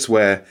those events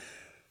where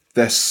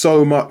there's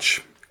so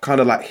much kind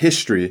of like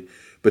history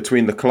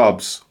between the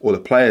clubs or the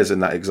players in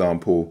that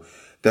example.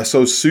 They're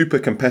so super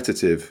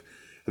competitive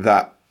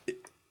that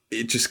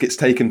it just gets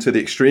taken to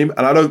the extreme.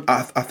 And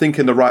I think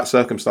in the right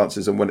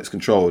circumstances and when it's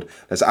controlled,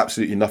 there's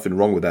absolutely nothing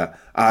wrong with that.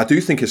 I do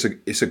think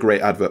it's a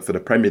great advert for the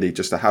Premier League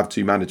just to have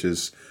two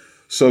managers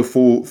so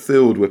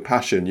filled with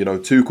passion. You know,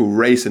 Tuchel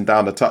racing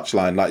down the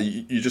touchline. Like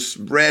you just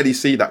rarely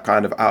see that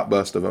kind of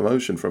outburst of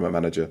emotion from a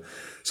manager.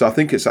 So I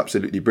think it's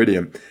absolutely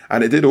brilliant.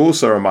 And it did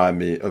also remind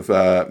me of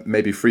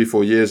maybe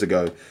 3-4 years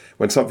ago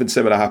when something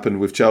similar happened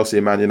with Chelsea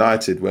and Man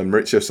United, when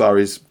Maurizio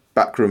Sarri's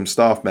backroom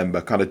staff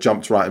member kind of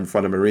jumped right in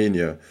front of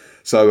Mourinho.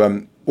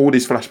 So all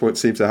these flashpoints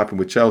seem to happen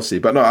with Chelsea.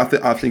 But no,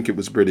 I think it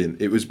was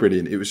brilliant. It was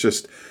brilliant. It was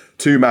just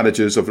two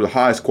managers of the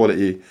highest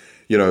quality,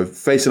 you know,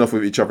 facing off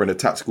with each other in a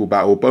tactical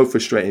battle, both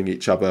frustrating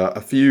each other.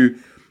 A few,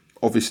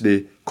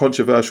 obviously,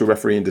 controversial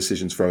refereeing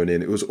decisions thrown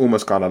in. It was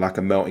almost kind of like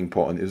a melting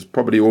pot, and it was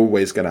probably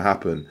always going to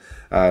happen.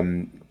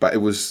 But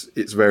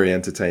it's very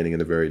entertaining in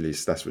the very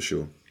least, that's for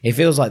sure. It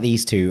feels like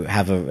these two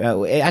have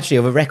actually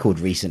have a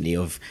record recently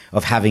of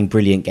having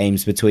brilliant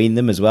games between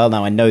them as well.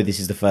 Now, I know this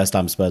is the first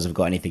time Spurs have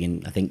got anything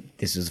in. I think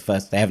this is the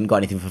first they haven't got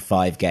anything for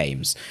 5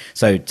 games.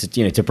 So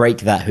to break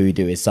that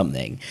hoodoo is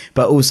something.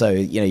 But also,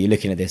 you know, you're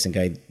looking at this and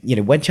going, you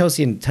know, when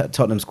Chelsea and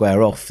Tottenham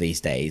square off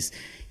these days,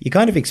 you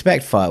kind of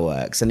expect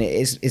fireworks, and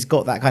it's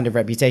got that kind of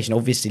reputation.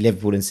 Obviously,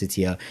 Liverpool and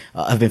City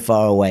have been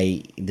far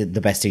away the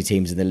best two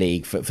teams in the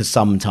league for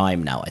some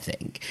time now, I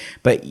think.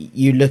 But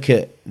you look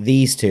at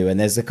these two, and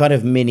there's a kind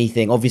of mini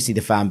thing. Obviously,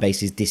 the fan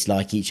bases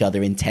dislike each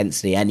other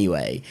intensely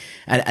anyway,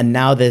 and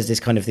now there's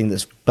this kind of thing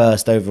that's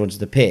burst over onto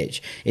the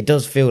pitch. It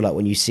does feel like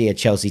when you see a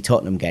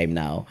Chelsea-Tottenham game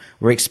now,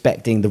 we're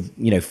expecting the,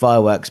 you know,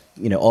 fireworks,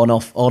 you know, on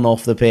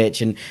off the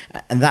pitch, and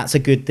that's a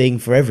good thing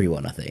for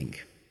everyone, I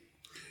think.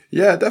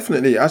 Yeah,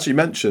 definitely. As you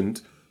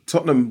mentioned,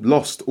 Tottenham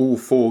lost all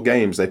 4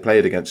 games they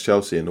played against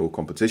Chelsea in all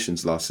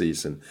competitions last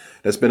season.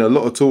 There's been a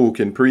lot of talk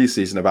in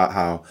pre-season about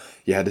how,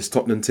 this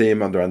Tottenham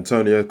team under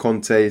Antonio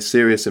Conte,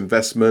 serious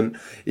investment,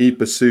 Yves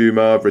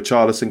Bissouma,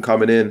 Richarlison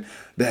coming in,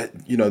 they're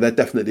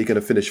definitely going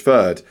to finish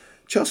third.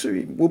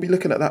 Chelsea will be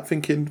looking at that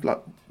thinking,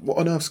 like, what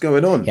on earth's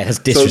going on? Yeah, that's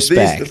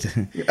disrespect.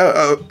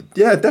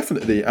 Yeah,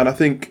 definitely. And I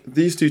think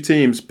these two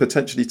teams,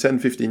 potentially 10,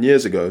 15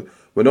 years ago,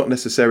 were not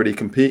necessarily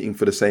competing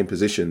for the same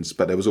positions,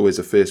 but there was always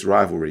a fierce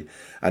rivalry.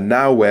 And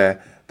now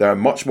where they're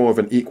much more of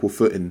an equal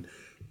footing,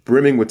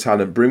 brimming with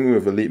talent, brimming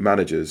with elite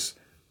managers,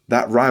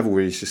 that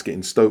rivalry is just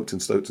getting stoked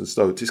and stoked and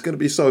stoked. It's going to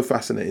be so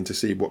fascinating to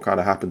see what kind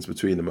of happens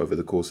between them over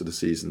the course of the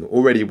season.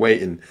 Already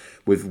waiting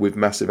with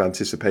massive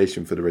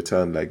anticipation for the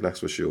return leg, that's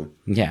for sure.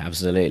 Yeah,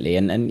 absolutely.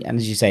 And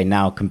as you say,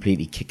 now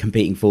completely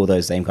competing for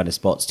those same kind of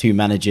spots. Two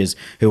managers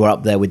who are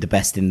up there with the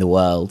best in the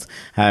world.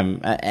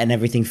 And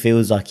everything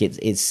feels like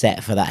it's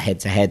set for that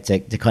head-to-head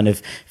to kind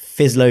of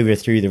fizzle over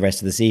through the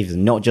rest of the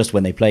season, not just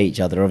when they play each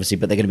other, obviously,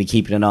 but they're going to be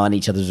keeping an eye on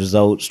each other's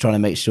results, trying to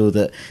make sure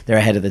that they're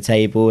ahead of the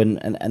table,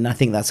 and I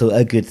think that's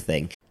a good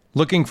thing.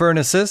 Looking for an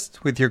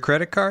assist with your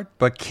credit card,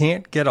 but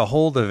can't get a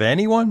hold of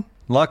anyone?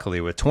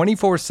 Luckily, with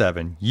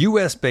 24/7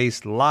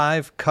 US-based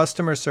live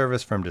customer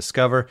service from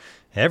Discover,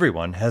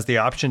 everyone has the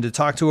option to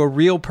talk to a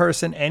real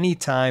person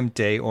anytime,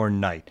 day or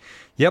night.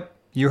 Yep,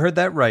 you heard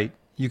that right.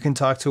 You can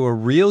talk to a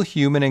real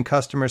human in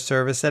customer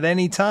service at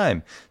any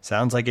time.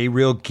 Sounds like a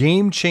real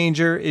game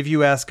changer if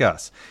you ask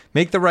us.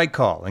 Make the right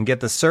call and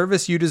get the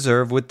service you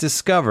deserve with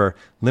Discover.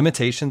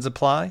 Limitations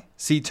apply.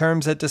 See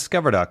terms at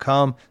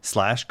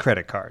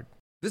discover.com/creditcard.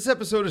 This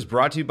episode is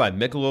brought to you by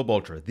Michelob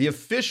Ultra, the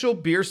official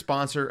beer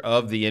sponsor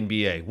of the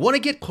NBA. Want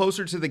to get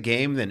closer to the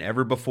game than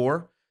ever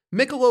before?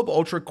 Michelob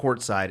Ultra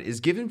Courtside is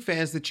giving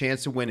fans the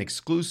chance to win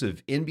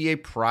exclusive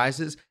NBA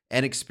prizes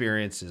and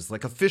experiences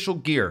like official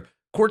gear,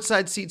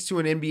 courtside seats to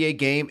an NBA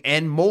game,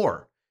 and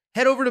more.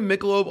 Head over to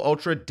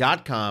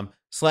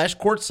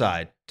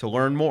MichelobUltra.com/courtside to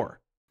learn more.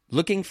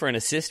 Looking for an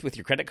assist with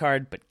your credit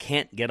card but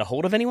can't get a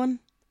hold of anyone?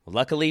 Well,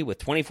 luckily, with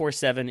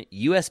 24/7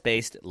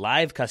 US-based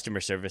live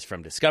customer service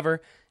from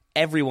Discover,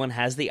 everyone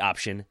has the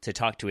option to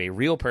talk to a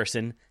real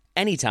person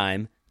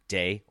anytime,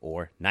 day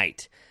or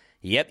night.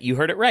 Yep, you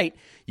heard it right.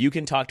 You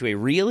can talk to a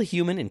real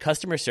human in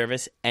customer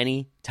service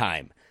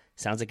anytime.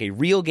 Sounds like a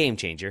real game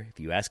changer, if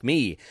you ask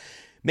me.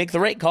 Make the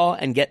right call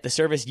and get the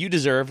service you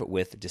deserve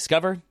with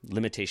Discover.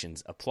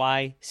 Limitations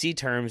apply. See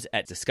terms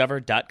at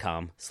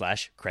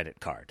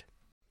discover.com/creditcard.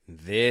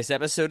 This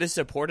episode is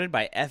supported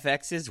by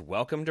FX's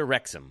Welcome to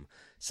Wrexham.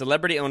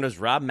 Celebrity owners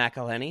Rob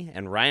McElhenney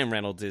and Ryan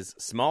Reynolds'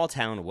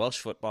 small-town Welsh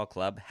football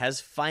club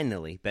has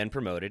finally been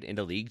promoted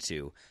into League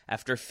Two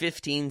after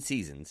 15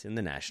 seasons in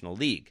the National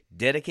League.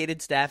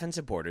 Dedicated staff and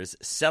supporters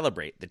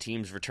celebrate the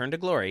team's return to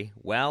glory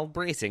while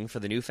bracing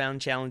for the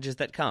newfound challenges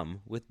that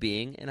come with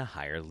being in a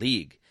higher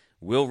league.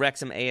 Will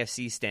Wrexham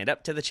AFC stand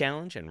up to the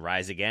challenge and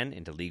rise again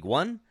into League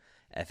One?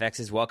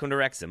 FX's Welcome to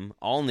Wrexham,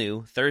 all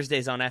new,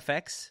 Thursdays on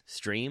FX,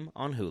 stream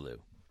on Hulu.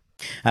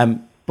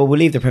 But we'll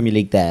leave the Premier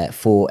League there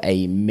for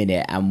a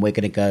minute, and we're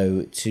going to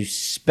go to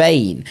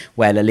Spain,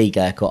 where La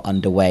Liga got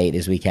underway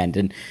this weekend.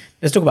 And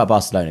let's talk about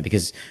Barcelona,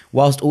 because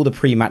whilst all the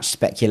pre-match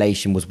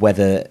speculation was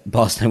whether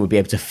Barcelona would be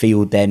able to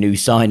field their new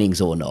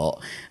signings or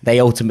not, they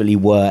ultimately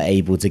were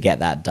able to get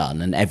that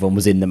done, and everyone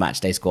was in the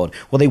matchday squad.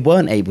 What they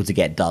weren't able to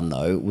get done,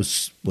 though,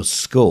 was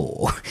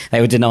score.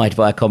 They were denied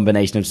by a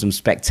combination of some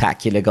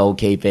spectacular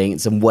goalkeeping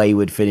and some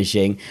wayward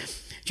finishing.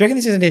 Do you reckon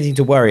this isn't anything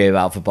to worry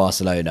about for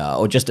Barcelona,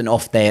 or just an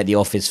off day at the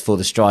office for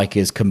the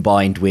strikers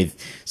combined with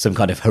some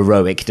kind of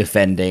heroic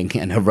defending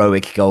and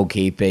heroic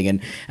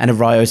goalkeeping and a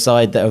Rayo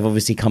side that have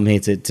obviously come here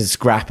to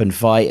scrap and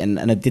fight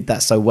and did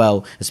that so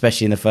well,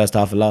 especially in the first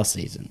half of last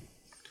season?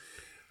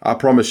 I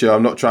promise you,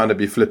 I'm not trying to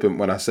be flippant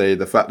when I say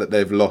the fact that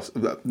they've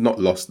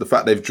the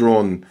fact they've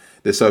drawn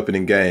this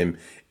opening game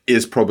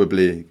is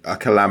probably a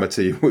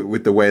calamity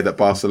with the way that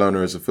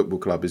Barcelona as a football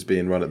club is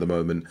being run at the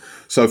moment.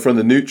 So from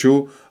the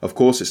neutral, of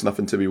course, it's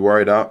nothing to be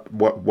worried about.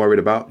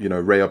 You know,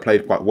 Rayo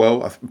played quite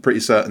well. I'm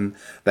pretty certain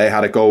they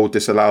had a goal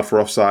disallowed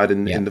for offside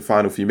in the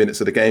final few minutes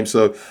of the game.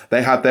 So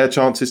they had their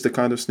chances to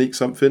kind of sneak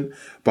something.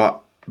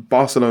 But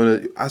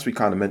Barcelona, as we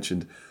kind of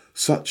mentioned,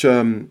 such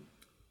a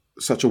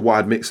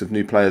wide mix of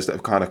new players that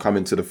have kind of come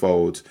into the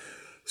fold.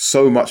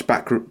 So much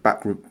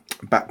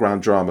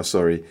background drama,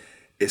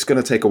 It's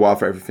going to take a while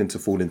for everything to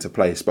fall into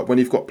place. But when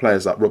you've got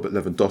players like Robert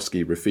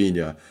Lewandowski,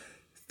 Rafinha,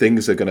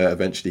 things are going to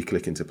eventually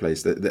click into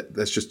place.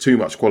 There's just too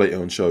much quality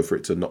on show for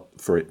it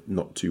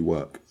not to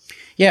work.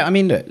 Yeah, I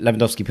mean, look,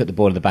 Lewandowski put the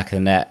ball in the back of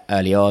the net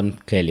early on,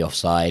 clearly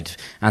offside.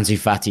 Ansu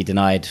Fati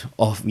denied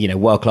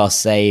world-class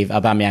save.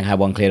 Aubameyang had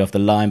one cleared off the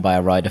line by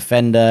a right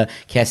defender.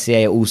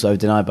 Kessié also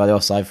denied by the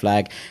offside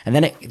flag. And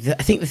then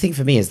I think the thing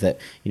for me is that,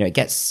 it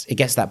gets to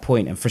that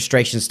point and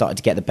frustration started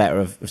to get the better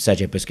of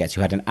Sergio Busquets, who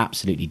had an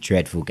absolutely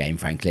dreadful game,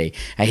 frankly.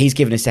 He's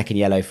given a second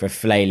yellow for a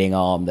flailing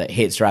arm that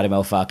hits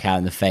Radamel Falcao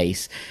in the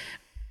face.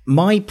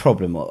 My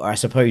problem, or I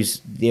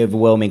suppose the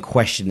overwhelming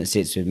question that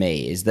sits with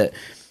me, is that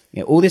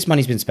all this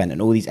money's been spent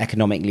and all these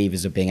economic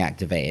levers are being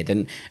activated.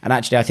 And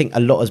actually, I think a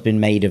lot has been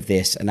made of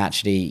this. And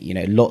actually,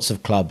 lots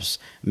of clubs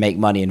make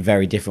money in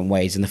very different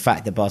ways. And the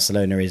fact that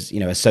Barcelona is, a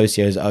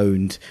Socios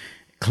owned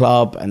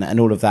club and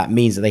all of that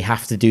means that they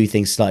have to do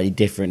things slightly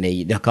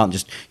differently. They can't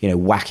just,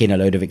 whack in a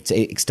load of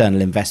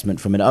external investment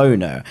from an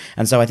owner.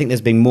 And so I think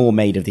there's been more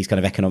made of these kind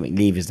of economic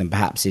levers than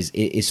perhaps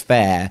is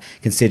fair,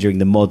 considering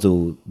the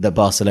model that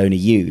Barcelona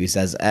use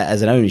as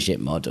an ownership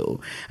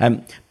model.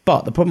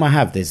 But the problem I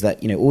have is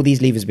that, all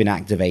these levers have been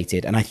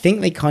activated, and I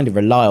think they kind of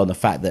rely on the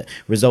fact that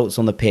results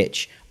on the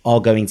pitch are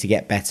going to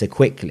get better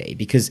quickly,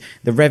 because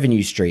the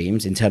revenue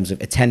streams in terms of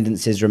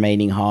attendances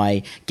remaining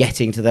high,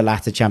 getting to the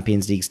latter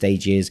Champions League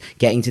stages,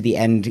 getting to the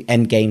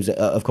end games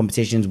of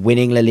competitions,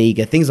 winning La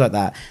Liga, things like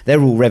that,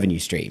 they're all revenue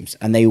streams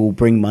and they will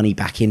bring money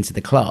back into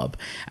the club.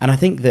 And I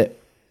think that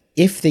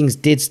if things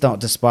did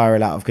start to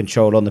spiral out of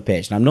control on the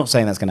pitch, and I'm not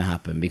saying that's going to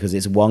happen because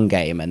it's one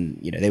game and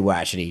they were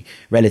actually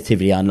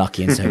relatively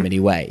unlucky in so many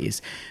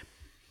ways,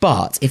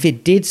 but if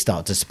it did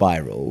start to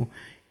spiral,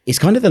 it's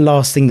kind of the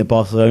last thing that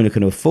Barcelona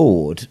can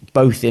afford,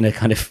 both in a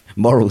kind of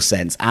moral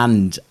sense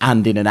and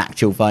in an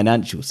actual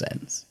financial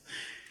sense.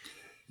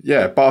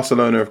 Yeah,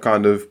 Barcelona have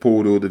kind of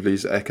pulled all of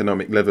these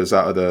economic levers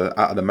out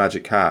of the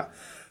magic hat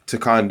to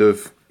kind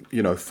of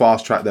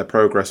fast track their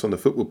progress on the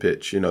football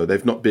pitch.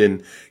 They've not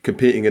been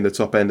competing in the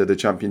top end of the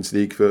Champions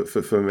League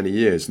for many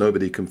years.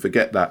 Nobody can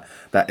forget that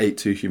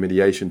 8-2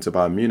 humiliation to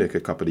Bayern Munich a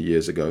couple of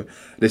years ago.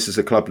 This is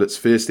a club that's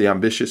fiercely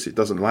ambitious. It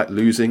doesn't like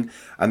losing,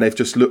 and they've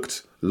just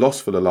looked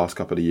lost for the last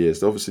couple of years.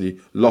 They obviously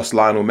lost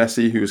Lionel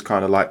Messi, who was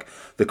kind of like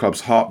the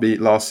club's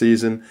heartbeat last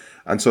season.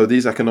 And so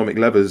these economic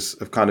levers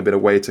have kind of been a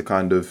way to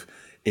kind of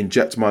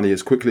inject money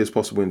as quickly as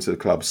possible into the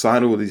club,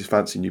 sign all these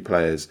fancy new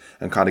players,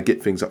 and kind of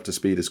get things up to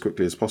speed as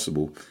quickly as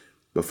possible.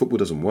 But football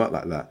doesn't work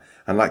like that.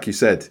 And like you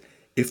said,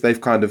 if they've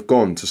kind of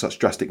gone to such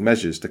drastic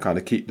measures to kind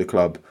of keep the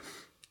club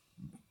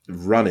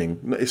running,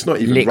 it's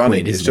not even liquid,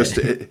 running. It's just,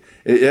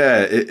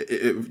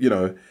 you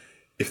know,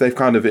 if they've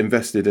kind of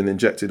invested and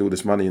injected all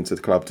this money into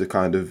the club to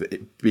kind of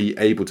be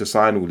able to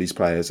sign all these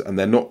players, and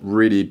they're not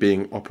really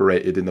being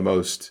operated in the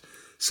most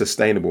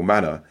sustainable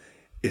manner,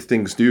 if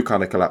things do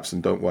kind of collapse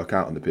and don't work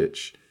out on the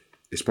pitch,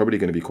 it's probably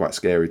going to be quite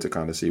scary to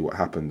kind of see what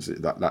happens.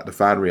 That the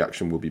fan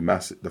reaction will be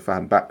massive, the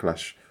fan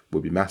backlash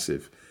will be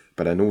massive,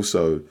 but then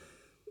also,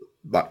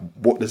 like,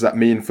 what does that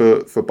mean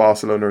for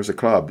Barcelona as a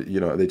club? You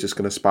know, are they just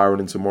going to spiral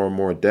into more and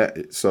more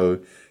debt? So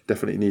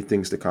definitely need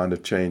things to kind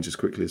of change as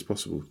quickly as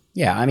possible.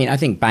 Yeah, I mean, I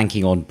think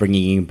banking on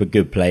bringing in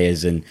good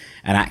players and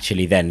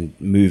actually then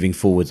moving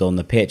forwards on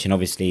the pitch, and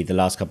obviously the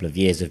last couple of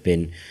years have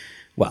been,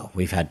 well,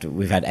 we've had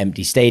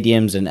empty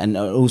stadiums and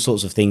all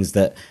sorts of things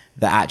that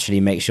actually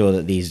make sure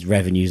that these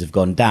revenues have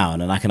gone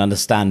down. And I can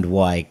understand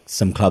why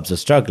some clubs are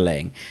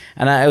struggling.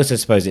 And I also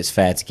suppose it's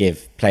fair to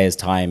give players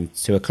time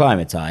to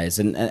acclimatise.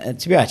 And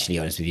to be actually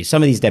honest with you,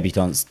 some of these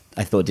debutants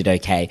I thought did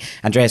okay.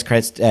 Andreas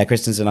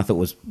Christensen I thought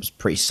was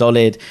pretty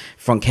solid.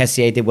 Franck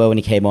Kessié did well when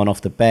he came on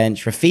off the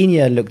bench.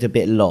 Rafinha looked a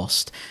bit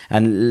lost.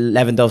 And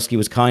Lewandowski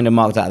was kind of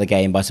marked out of the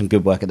game by some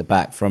good work at the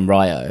back from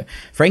Rayo.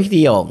 Frenkie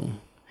de Jong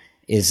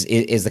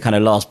is the kind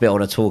of last bit I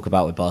want to talk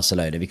about with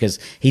Barcelona, because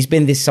he's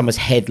been this summer's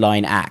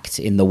headline act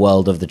in the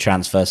world of the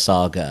transfer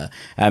saga.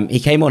 He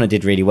came on and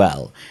did really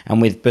well.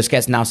 And with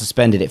Busquets now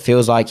suspended, it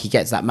feels like he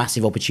gets that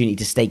massive opportunity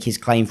to stake his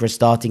claim for a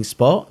starting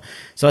spot.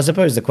 So I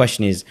suppose the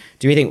question is,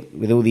 do we think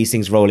with all these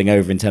things rolling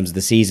over in terms of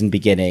the season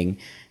beginning,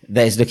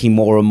 that it's looking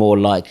more and more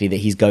likely that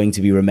he's going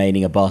to be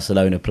remaining a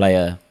Barcelona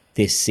player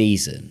this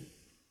season?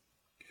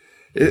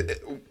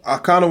 I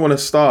kind of want to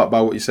start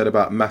by what you said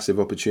about massive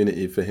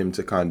opportunity for him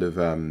to kind of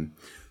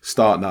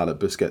start now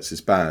that Busquets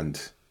is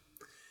banned.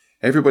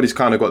 Everybody's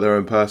kind of got their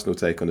own personal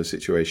take on the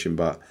situation,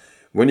 but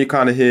when you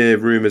kind of hear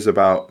rumours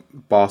about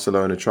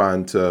Barcelona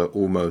trying to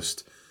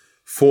almost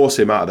force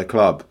him out of the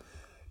club,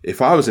 if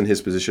I was in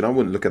his position, I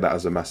wouldn't look at that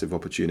as a massive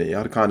opportunity.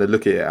 I'd kind of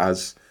look at it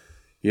as,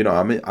 you know,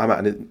 I'm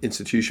at an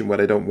institution where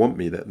they don't want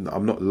me, that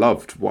I'm not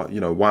loved. What, you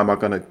know, why am I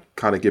going to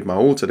kind of give my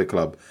all to the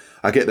club?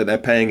 I get that they're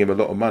paying him a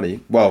lot of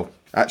money. Well,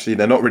 actually,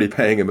 they're not really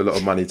paying him a lot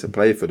of money to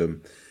play for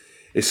them.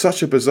 It's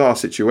such a bizarre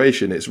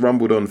situation. It's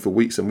rumbled on for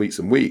weeks and weeks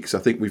and weeks. I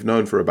think we've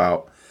known for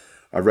about,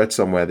 I read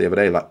somewhere the other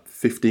day, like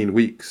 15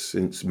 weeks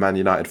since Man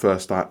United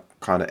first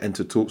kind of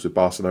entered talks with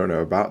Barcelona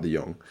about de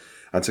Jong.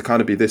 And to kind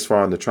of be this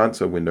far in the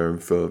transfer window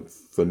and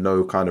for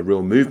no kind of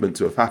real movement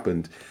to have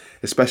happened,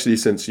 especially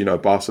since, you know,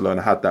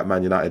 Barcelona had that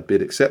Man United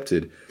bid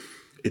accepted,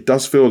 it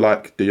does feel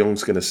like de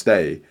Jong's going to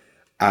stay.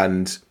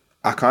 And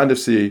I kind of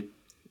see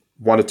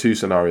one of two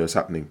scenarios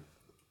happening.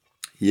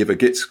 He either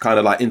gets kind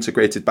of like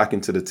integrated back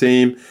into the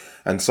team,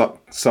 and some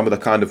of the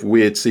kind of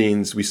weird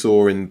scenes we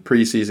saw in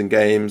pre-season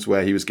games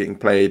where he was getting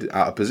played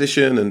out of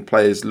position and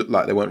players looked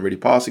like they weren't really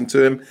passing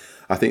to him,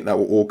 I think that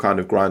will all kind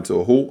of grind to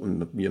a halt,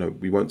 and, you know,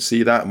 we won't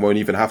see that and won't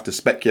even have to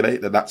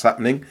speculate that that's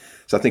happening.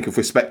 So I think if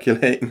we're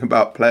speculating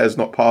about players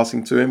not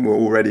passing to him, we're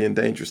already in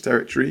dangerous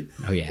territory.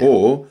 Oh, yeah.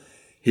 Or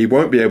he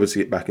won't be able to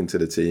get back into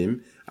the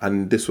team,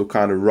 and this will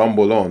kind of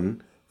rumble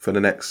on for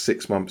the next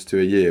 6 months to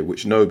a year,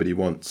 which nobody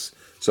wants.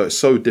 So it's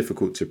so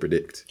difficult to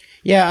predict.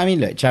 Yeah, I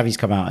mean, look, Xavi's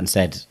come out and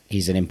said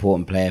he's an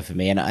important player for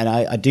me. And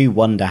I do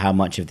wonder how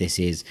much of this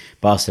is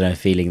Barcelona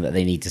feeling that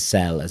they need to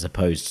sell, as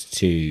opposed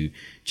to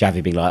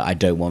Xavi being like, I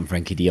don't want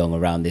Frenkie de Jong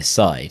around this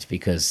side,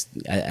 because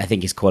I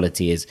think his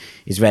quality is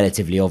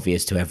relatively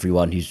obvious to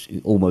everyone who's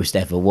almost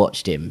ever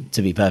watched him,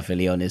 to be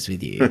perfectly honest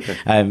with you.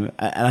 And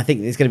I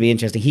think it's going to be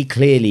interesting. He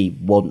clearly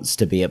wants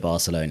to be at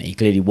Barcelona. He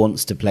clearly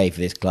wants to play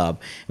for this club.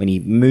 When he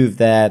moved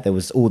there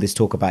was all this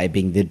talk about it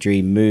being the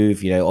dream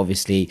move, you know,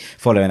 obviously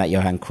following that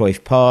Johan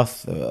Cruyff path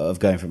of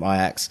going from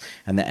Ajax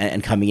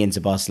and coming into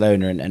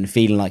Barcelona and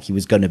feeling like he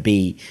was going to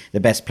be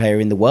the best player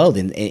in the world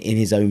in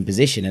his own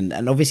position.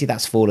 And obviously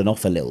that's fallen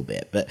off a little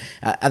bit, but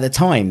at the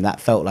time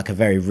that felt like a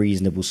very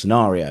reasonable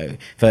scenario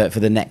for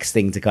the next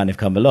thing to kind of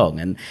come along.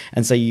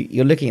 And so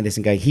you're looking at this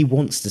and going, he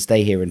wants to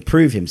stay here and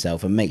prove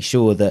himself and make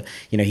sure that,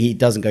 you know, he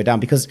doesn't go down,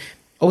 because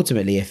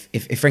ultimately if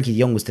Frenkie de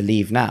Jong was to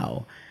leave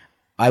now,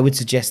 I would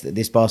suggest that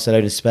this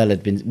Barcelona spell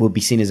would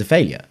be seen as a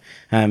failure,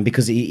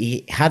 because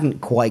he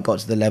hadn't quite got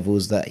to the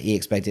levels that he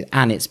expected,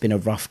 and it's been a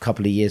rough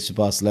couple of years for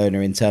Barcelona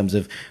in terms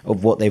of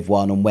what they've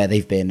won and where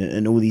they've been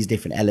and all these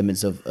different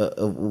elements of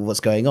what's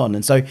going on.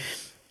 And so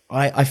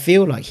I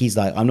feel like he's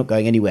like, I'm not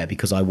going anywhere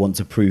because I want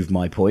to prove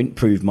my point,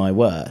 prove my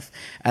worth.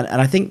 And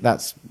I think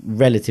that's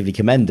relatively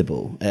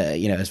commendable,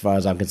 you know, as far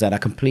as I'm concerned. I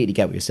completely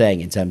get what you're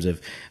saying in terms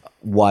of,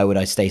 why would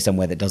I stay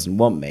somewhere that doesn't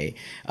want me?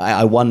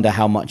 I wonder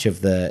how much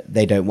of the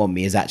they don't want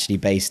me is actually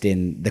based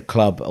in the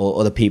club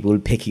or the people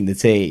picking the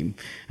team,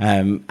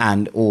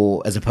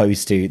 or as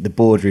opposed to the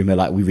boardroom are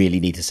like, we really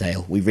need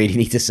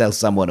to sell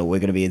someone or we're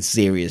going to be in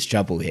serious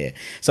trouble here.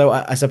 So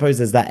I suppose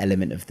there's that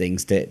element of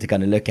things to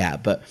kind of look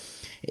at. But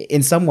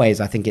in some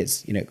ways, I think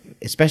it's,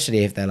 especially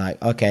if they're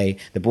like, okay,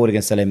 the board are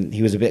going to sell him.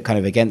 He was a bit kind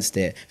of against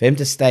it. For him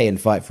to stay and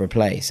fight for a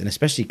place, and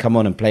especially come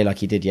on and play like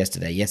he did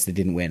yesterday. Yes, they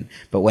didn't win,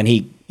 but when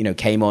he,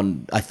 came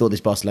on, I thought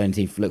this Barcelona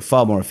team looked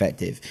far more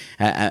effective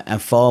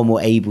and far more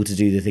able to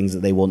do the things that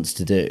they want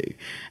to do.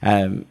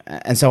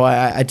 And so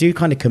I do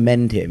kind of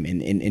commend him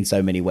in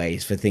so many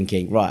ways for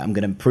thinking, right, I'm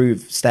going to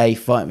improve, stay,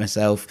 fight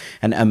myself,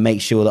 and make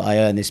sure that I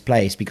earn this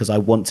place because I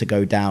want to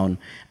go down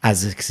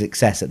as a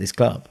success at this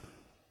club.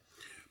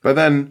 But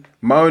then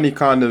my only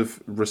kind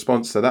of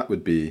response to that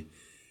would be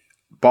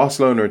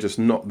Barcelona are just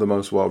not the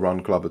most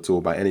well-run club at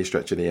all by any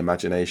stretch of the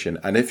imagination.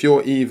 And if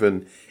you're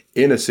even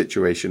in a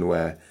situation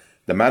where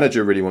the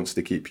manager really wants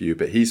to keep you,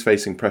 but he's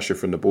facing pressure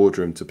from the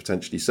boardroom to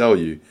potentially sell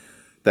you,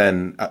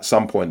 then at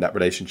some point that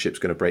relationship's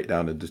going to break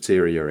down and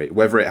deteriorate.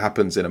 Whether it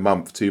happens in a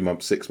month, 2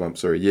 months, 6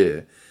 months, or a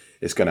year,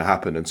 it's going to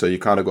happen. And so you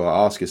kind of got to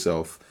ask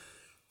yourself,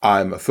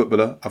 I'm a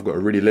footballer. I've got a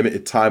really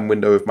limited time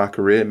window of my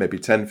career, maybe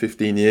 10,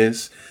 15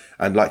 years.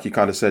 And like you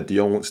kind of said, De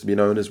Jong wants to be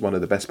known as one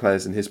of the best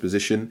players in his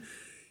position.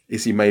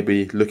 Is he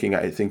maybe looking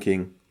at it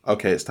thinking,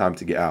 okay, it's time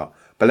to get out?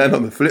 But then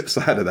on the flip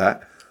side of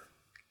that,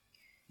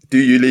 do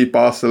you leave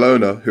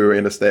Barcelona, who are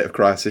in a state of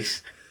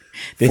crisis,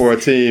 for a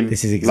team?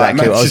 This is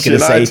exactly what I was going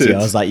to say to you. I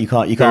was like, you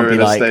can't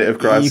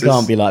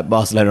be like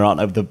Barcelona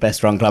aren't the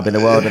best run club in the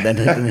world, and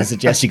then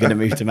suggest you're going to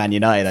move to Man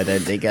United. I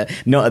don't think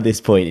not at this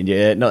point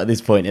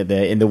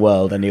in the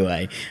world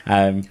anyway.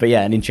 But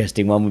yeah, an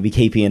interesting one. We'll be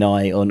keeping an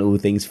eye on all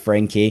things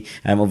Frenkie.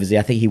 Obviously,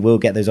 I think he will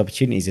get those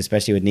opportunities,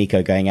 especially with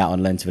Nico going out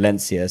on loan to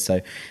Valencia.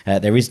 So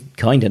there is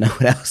kind of no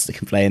one else that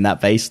can play in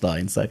that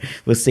baseline. So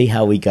we'll see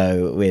how we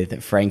go with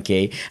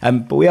Frenkie.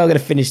 But we are going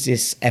to finish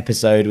this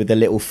episode with a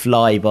little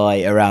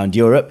flyby around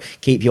Europe,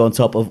 keep you on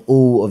top of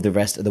all of the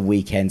rest of the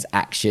weekend's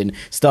action.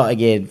 Starting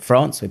in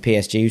France with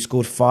PSG, who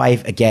scored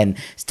 5 again.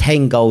 It's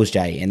 10 goals,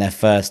 Jay, in their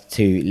first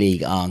 2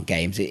 Ligue 1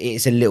 games.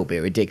 It's a little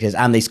bit ridiculous,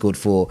 and they scored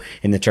 4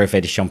 in the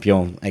Trophée des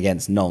Champions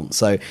against Nantes.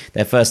 So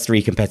their first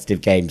 3 competitive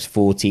games,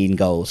 14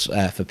 goals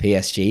for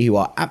PSG, who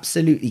are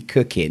absolutely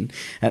cooking.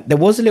 There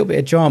was a little bit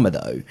of drama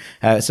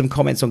though. Some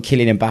comments on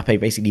Kylian Mbappe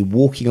basically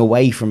walking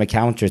away from a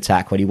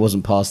counter-attack when he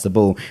wasn't passed the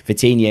ball.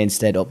 Vitinha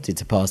instead opted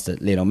to pass to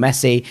Lionel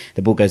Messi.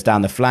 The ball goes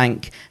down the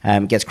flank,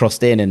 gets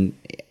crossed in, and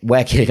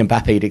where Kylian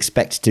Mbappe you'd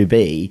expect to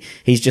be,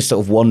 he's just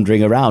sort of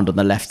wandering around on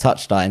the left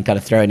touchline, kind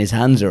of throwing his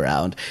hands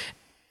around.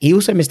 He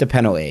also missed a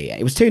penalty.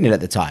 It was 2-0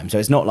 at the time, so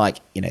it's not like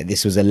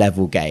this was a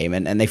level game,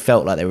 and they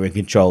felt like they were in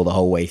control the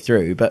whole way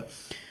through. But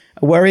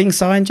a worrying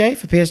sign, Jay,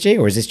 for PSG,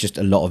 or is this just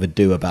a lot of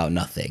ado about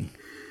nothing?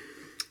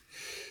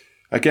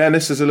 Again,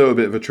 this is a little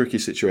bit of a tricky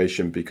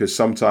situation because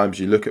sometimes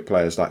you look at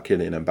players like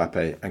Kylian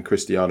Mbappe and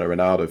Cristiano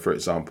Ronaldo, for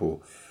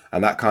example,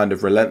 and that kind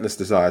of relentless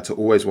desire to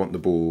always want the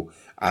ball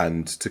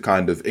and to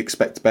kind of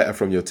expect better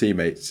from your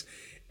teammates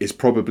is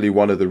probably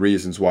one of the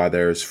reasons why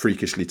they're as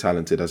freakishly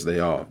talented as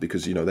they are.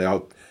 Because, they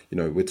are,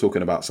 we're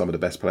talking about some of the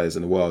best players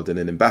in the world. And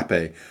in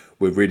Mbappe,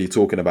 we're really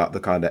talking about the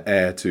kind of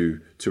heir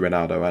to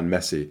Ronaldo and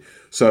Messi.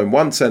 So in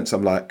one sense,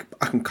 I'm like,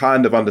 I can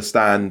kind of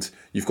understand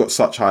you've got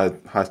such high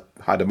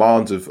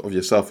demands of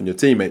yourself and your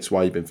teammates,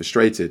 why you've been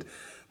frustrated.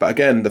 But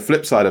again, the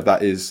flip side of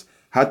that is,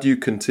 had you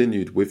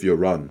continued with your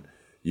run,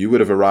 you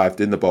would have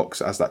arrived in the box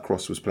as that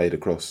cross was played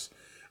across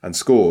and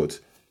scored.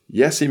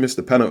 Yes, he missed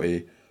the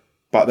penalty,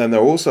 but then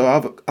there were also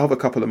other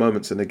couple of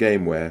moments in the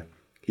game where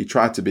he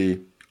tried to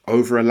be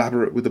over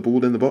elaborate with the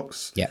ball in the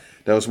box. Yeah.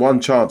 There was one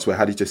chance where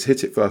had he just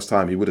hit it first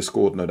time, he would have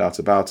scored, no doubt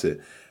about it.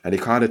 And he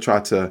kind of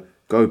tried to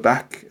go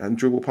back and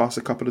dribble past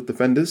a couple of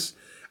defenders.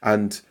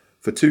 And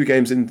for 2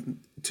 games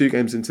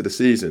into the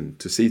season,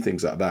 to see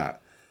things like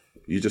that,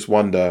 you just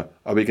wonder,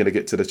 are we going to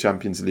get to the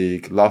Champions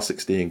League last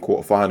 16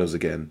 quarterfinals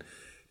again?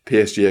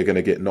 PSG are going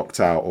to get knocked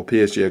out, or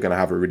PSG are going to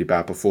have a really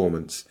bad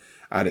performance,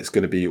 and it's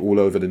going to be all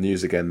over the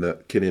news again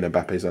that Kylian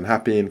Mbappe is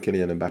unhappy and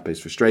Kylian Mbappe is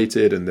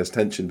frustrated, and there's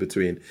tension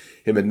between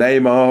him and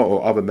Neymar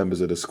or other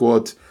members of the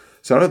squad.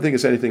 So I don't think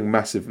it's anything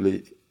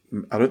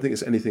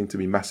to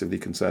be massively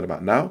concerned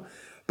about now,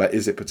 but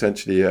is it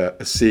potentially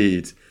a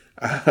seed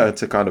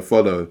to kind of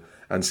follow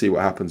and see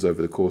what happens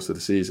over the course of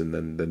the season,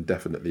 then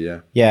definitely, yeah.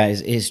 Yeah,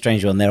 it's a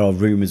strange one. There are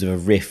rumours of a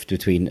rift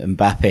between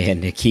Mbappe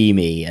and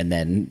Hakimi, and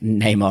then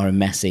Neymar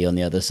and Messi on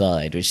the other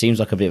side, which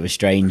seems like a bit of a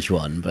strange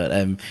one, but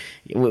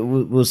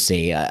we'll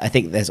see. I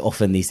think there's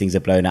often these things are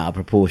blown out of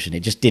proportion.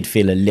 It just did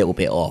feel a little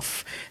bit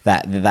off,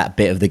 that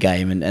bit of the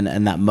game,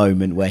 and that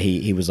moment where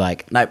he was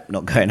like, nope,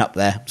 not going up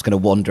there. I'm just going to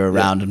wander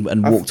around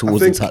and walk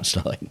towards the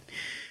touchline.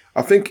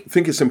 I think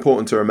it's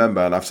important to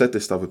remember, and I've said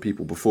this to other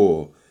people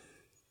before,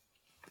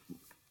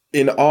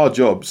 in our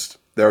jobs,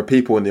 there are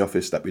people in the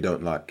office that we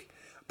don't like,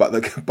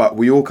 but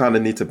we all kind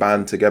of need to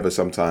band together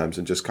sometimes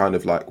and just kind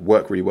of like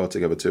work really well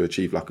together to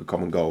achieve like a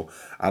common goal.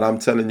 And I'm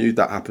telling you,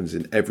 that happens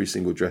in every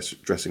single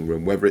dressing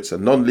room, whether it's a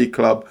non-league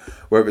club,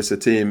 whether it's a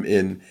team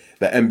in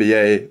the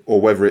NBA, or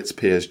whether it's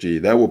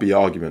PSG. There will be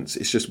arguments.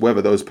 It's just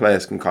whether those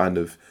players can kind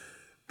of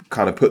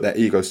put their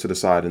egos to the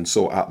side and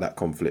sort out that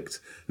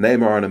conflict.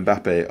 Neymar and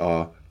Mbappe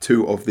are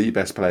two of the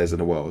best players in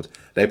the world.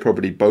 They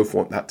probably both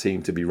want that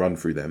team to be run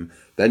through them.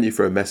 Then you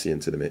throw Messi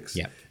into the mix.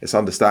 Yeah. It's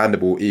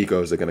understandable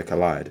egos are going to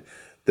collide.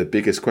 The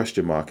biggest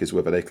question mark is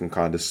whether they can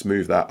kind of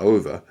smooth that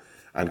over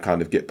and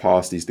kind of get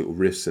past these little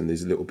rifts and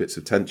these little bits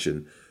of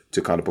tension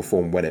to kind of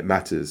perform when it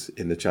matters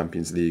in the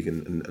Champions League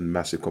and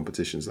massive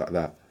competitions like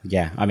that.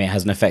 Yeah, I mean, it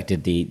hasn't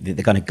affected the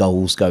kind of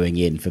goals going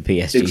in for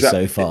PSG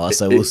so far,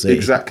 so we'll see.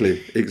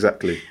 Exactly.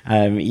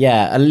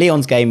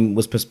 Lyon's game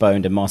was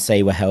postponed and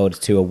Marseille were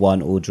held to a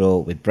 1-1 draw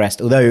with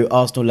Brest, although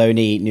Arsenal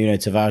loanee Nuno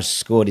Tavares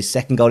scored his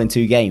second goal in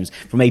 2 games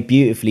from a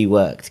beautifully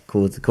worked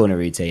corner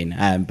routine.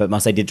 But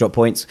Marseille did drop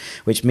points,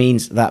 which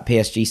means that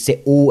PSG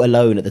sit all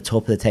alone at the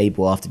top of the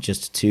table after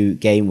just 2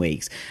 game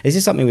weeks. This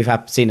is something we've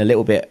seen a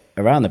little bit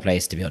around the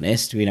place, to be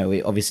honest.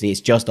 Obviously it's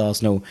just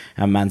Arsenal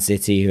and Man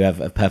City who have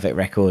perfect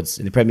records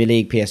in the Premier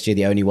League. PSG are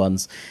the only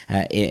ones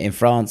in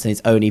France, and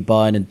it's only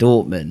Bayern and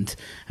Dortmund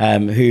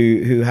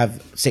who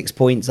have 6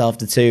 points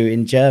after 2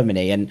 in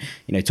Germany. And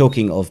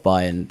talking of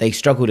Bayern, they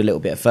struggled a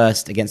little bit at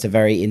first against a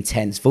very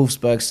intense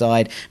Wolfsburg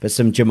side, but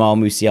some Jamal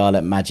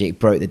Musiala magic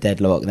broke the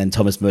deadlock, and then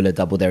Thomas Müller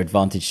doubled their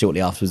advantage shortly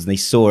afterwards, and they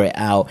saw it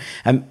out.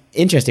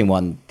 Interesting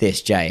one,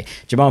 this, Jay.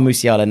 Jamal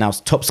Musiala now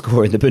top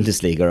scorer in the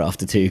Bundesliga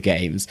after 2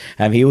 games.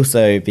 He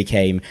also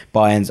became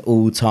Bayern's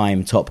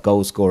all-time top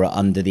goal scorer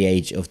under the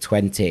age of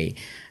 20.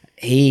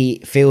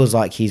 He feels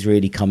like he's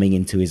really coming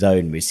into his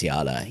own,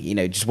 Musiala.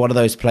 Just one of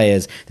those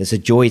players that's a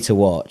joy to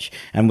watch,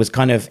 and was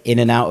kind of in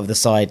and out of the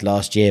side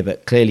last year,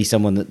 but clearly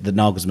someone that the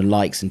Nagelsmann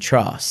likes and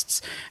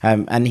trusts.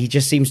 And he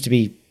just seems to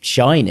be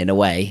shining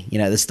away,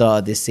 at the start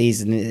of this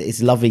season.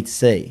 It's lovely to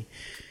see.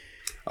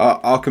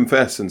 I'll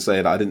confess and say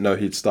that I didn't know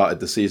he'd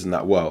started the season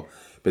that well,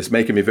 but it's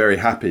making me very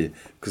happy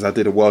because I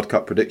did a World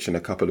Cup prediction a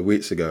couple of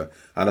weeks ago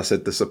and I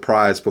said the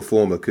surprise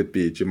performer could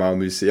be Jamal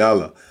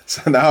Musiala.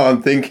 So now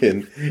I'm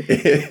thinking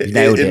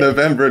in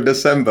November and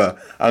December,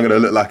 I'm going to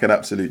look like an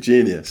absolute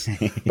genius.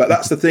 But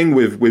that's the thing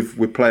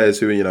with players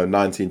who are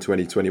 19,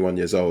 20, 21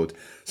 years old.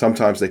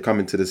 Sometimes they come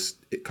into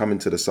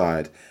the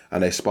side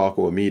and they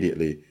sparkle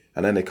immediately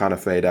and then they kind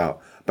of fade out.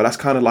 But that's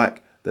kind of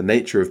like the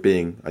nature of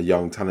being a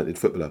young, talented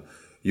footballer.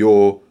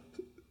 You're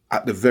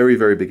at the very,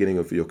 very beginning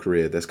of your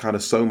career. There's kind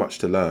of so much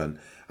to learn.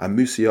 And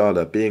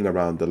Musiala, being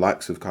around the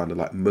likes of kind of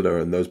like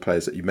Müller and those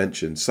players that you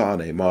mentioned,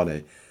 Sane,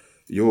 Mane,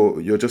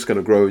 you're just going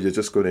to grow, you're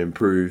just going to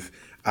improve.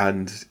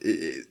 And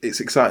it's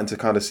exciting to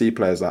kind of see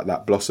players like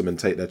that blossom and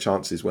take their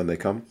chances when they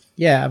come.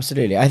 Yeah,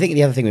 absolutely. I think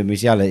the other thing with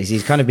Musiala is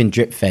he's kind of been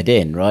drip fed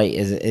in, right?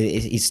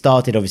 He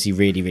started obviously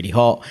really, really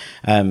hot,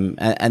 and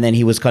then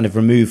he was kind of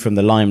removed from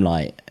the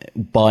limelight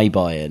by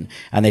Bayern,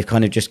 and they've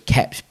kind of just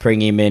kept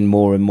bringing him in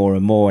more and more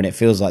and more, and it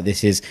feels like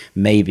this is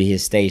maybe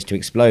his stage to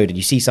explode. And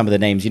you see some of the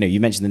names, you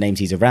mentioned the names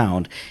he's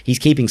around, he's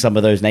keeping some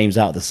of those names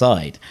out of the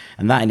side,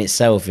 and that in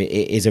itself it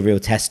is a real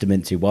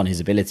testament to, one, his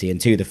ability, and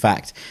two, the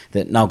fact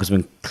that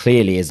Nagelsmann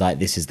clearly is like,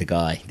 this is the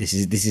guy, this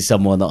is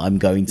someone that I'm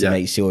going to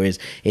make sure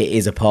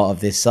is a part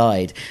of this side.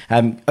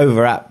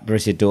 Over at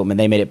Borussia Dortmund,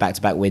 they made it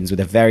back-to-back wins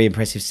with a very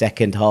impressive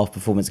second half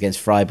performance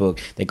against Freiburg.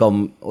 They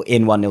gone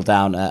in 1-0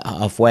 down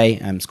halfway,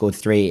 scored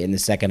 3 in the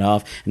second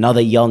half. Another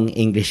young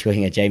English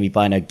winger, Jamie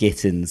Bino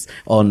Gittens,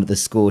 on the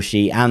score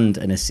sheet and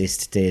an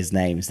assist to his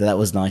name, so that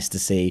was nice to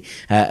see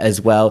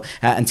as well.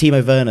 And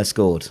Timo Werner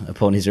scored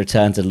upon his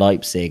return to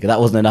Leipzig. That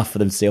wasn't enough for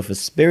them to see off a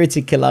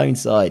spirited Cologne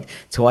side,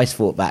 twice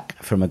fought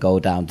back from a goal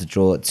down to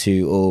draw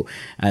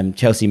 2-2.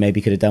 Chelsea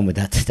maybe could have done with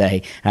that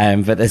today,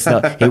 but that's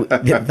not.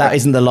 That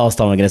isn't the last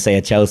time I'm going to say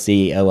a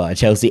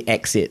Chelsea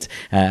exit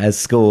has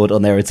scored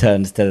on their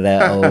returns to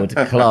their old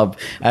club.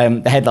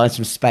 The headlines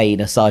from Spain,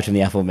 aside from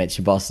the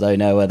aforementioned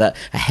Barcelona, were that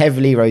a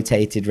heavily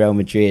rotated Real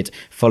Madrid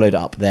followed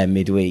up their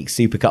midweek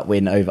Super Cup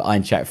win over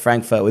Eintracht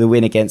Frankfurt with a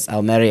win against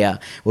Almeria.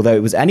 Although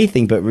it was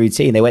anything but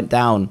routine, they went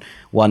down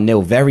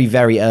 1-0 very,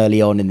 very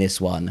early on in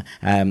this one,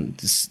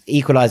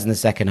 equalised in the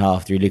second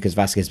half through Lucas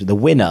Vazquez, but the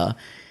winner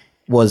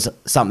was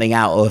something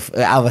out of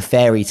a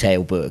fairy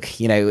tale book.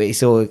 We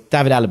saw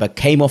David Alaba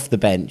came off the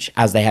bench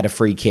as they had a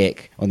free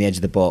kick on the edge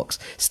of the box,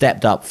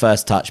 stepped up,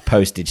 first touch,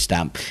 postage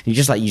stamp. And you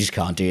just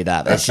can't do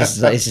that. It's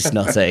just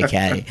not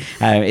okay.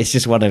 It's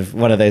just one of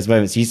those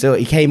moments. You saw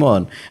he came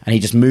on and he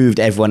just moved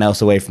everyone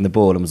else away from the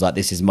ball and was like,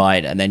 "This is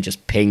mine," and then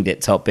just pinged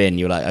it top in.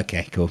 You're like,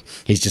 okay, cool.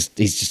 He's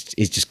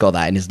just got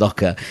that in his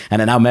locker. And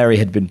then Almeria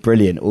had been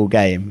brilliant all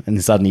game, and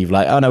then suddenly you're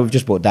like, oh no, we've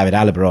just brought David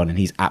Alaba on, and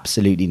he's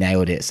absolutely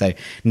nailed it. So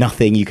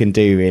nothing you can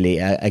do really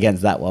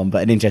against that one,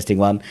 but an interesting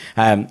one.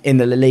 In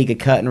the La Liga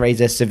curtain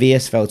raiser, Sevilla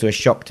fell to a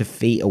shock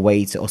defeat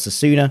away to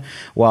Osasuna,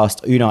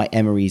 whilst Unai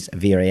Emery's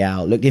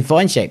Villarreal looked in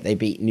fine shape. They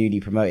beat newly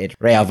promoted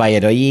Real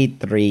Valladolid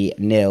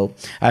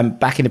 3-0.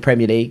 Back in the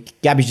Premier League,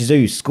 Gabi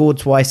Jesus scored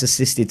twice,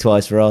 assisted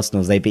twice for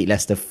Arsenal as they beat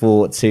Leicester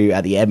 4-2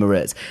 at the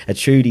Emirates. A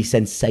truly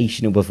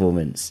sensational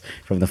performance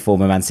from the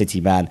former Man City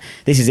man.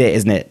 This is it,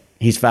 isn't it?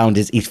 He's found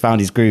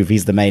his groove.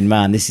 He's the main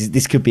man.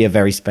 This could be a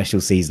very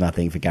special season, I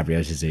think, for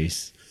Gabriel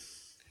Jesus.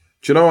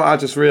 Do you know what I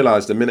just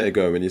realised a minute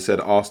ago when you said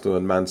Arsenal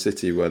and Man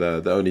City were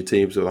the only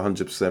teams with a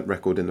 100%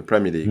 record in the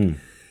Premier League?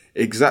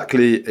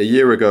 Exactly a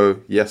year ago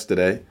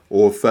yesterday,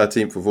 or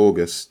 13th of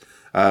August,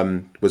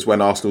 was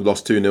when Arsenal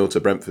lost 2-0 to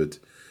Brentford.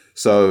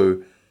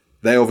 So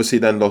they obviously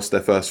then lost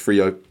their first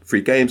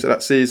three games of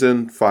that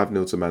season,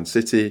 5-0 to Man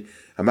City.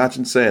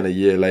 Imagine saying a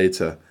year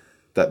later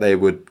that they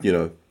would,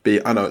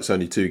 be, I know it's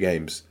only 2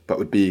 games, but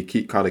would be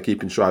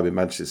keeping stride with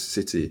Manchester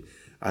City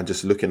and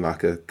just looking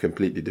like a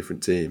completely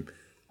different team.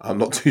 I'm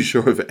not too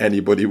sure if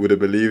anybody would have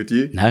believed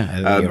you. No, I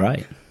think you're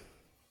right.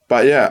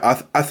 But yeah,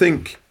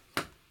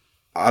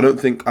 I don't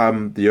think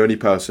I'm the only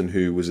person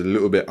who was a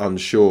little bit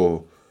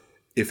unsure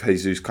if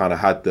Jesus kind of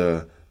had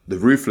the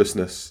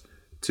ruthlessness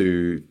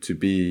to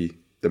be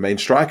the main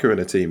striker in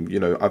a team.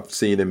 I've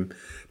seen him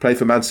play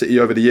for Man City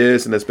over the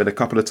years, and there's been a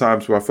couple of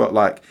times where I felt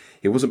like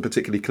he wasn't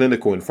particularly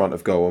clinical in front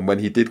of goal. And when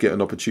he did get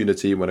an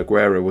opportunity, when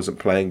Aguero wasn't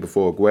playing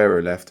before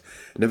Aguero left,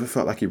 I never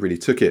felt like he really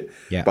took it.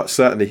 Yeah. But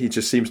certainly he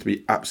just seems to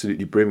be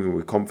absolutely brimming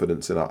with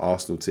confidence in our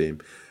Arsenal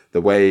team.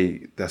 The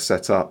way they're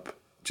set up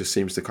just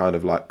seems to kind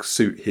of like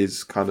suit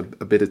his kind of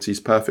abilities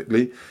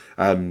perfectly.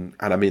 And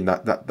I mean,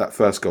 that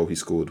first goal he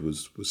scored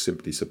was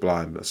simply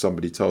sublime.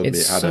 Somebody told me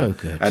it had an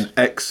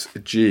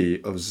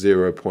XG of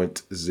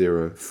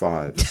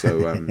 0.05.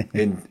 So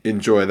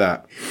enjoy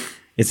that.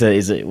 It's a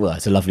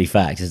lovely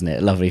fact, isn't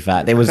it? A lovely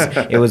fact. It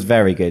was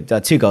very good.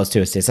 2 goals,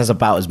 2 assists. That's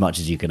about as much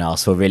as you can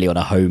ask for, really, on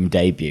a home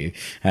debut.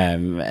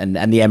 And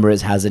the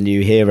Emirates has a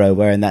new hero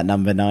wearing that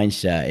number 9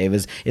 shirt.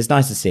 It's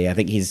nice to see. I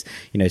think he's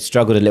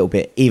struggled a little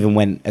bit, even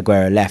when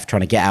Aguero left,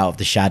 trying to get out of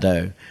the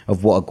shadow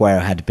of what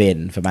Aguero had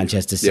been for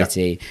Manchester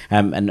City.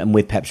 Yeah. And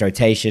with Pep's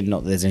rotation,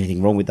 not that there's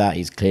anything wrong with that.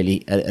 He's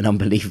clearly an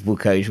unbelievable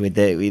coach with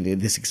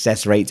the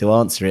success rate to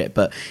answer it.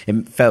 But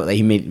it felt that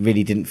he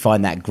really didn't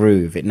find that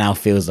groove. It now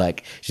feels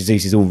like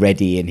Jesus is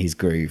already in his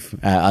groove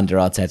under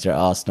Arteta at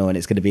Arsenal, and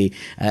it's going to be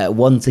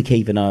one to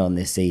keep an eye on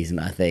this season,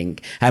 I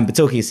think. But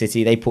talking of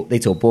City, they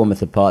tore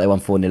Bournemouth apart. They won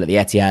 4-0 at the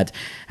Etihad.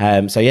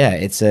 So yeah,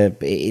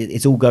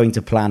 it's all going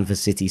to plan for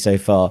City so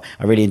far.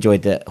 I really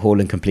enjoyed that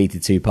Haaland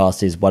completed 2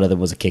 passes. One of them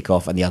was a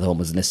kickoff, and the other one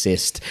was an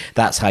assist.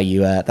 That's how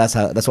you. That's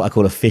what I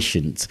call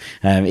efficient.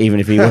 Even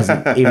if he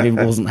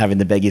wasn't having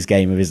the biggest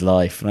game of his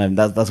life,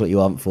 that's what you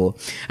want for.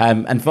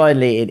 And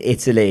finally, in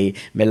Italy,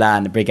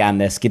 Milan began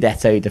their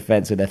Scudetto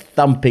defence with a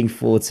thumping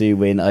 4-2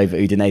 win over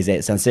Udinese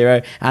at San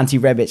Siro. Ante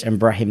Rebic and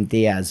Brahim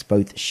Diaz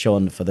both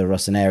shone for the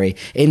Rossoneri.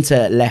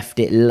 Inter left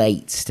it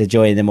late to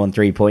join them on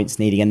 3 points,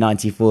 needing a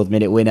 94th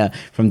minute winner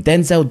from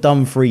Denzel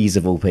Dumfries,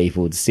 of all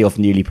people, to see off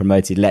newly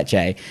promoted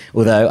Lecce.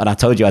 Although, and I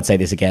told you I'd say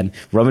this again,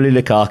 Romelu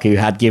Lukaku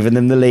had given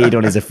them the lead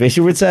on his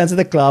official return to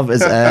the club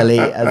as early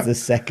as the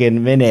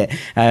 2nd minute.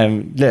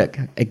 Look,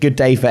 a good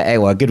day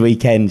a good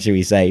weekend, should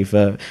we say,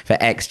 for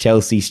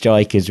ex-Chelsea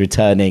strikers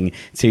returning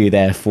to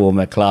their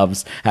former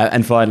clubs.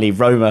 And finally,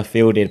 Roma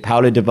fielded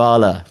Paulo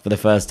Dybala for the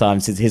first time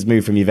since his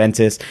move from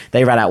Juventus.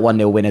 They ran out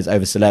 1-0 winners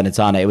over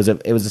Salernitana.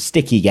 It was a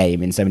sticky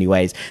game in so many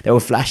ways. There were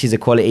flashes of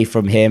quality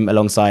from him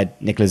alongside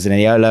Nicolas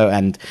Zaniolo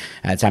and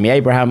Tammy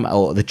Abraham,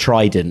 or the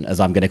Trident, as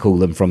I'm going to call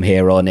them from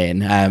here on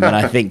in. And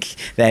I think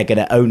they're going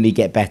to only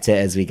get better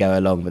as we go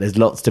along. But there's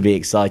lots to be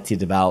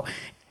excited about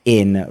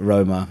in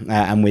Roma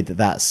and with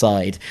that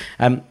side.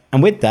 And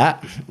with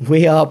that,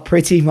 we are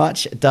pretty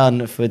much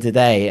done for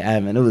today.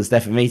 And all that's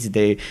left for me to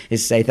do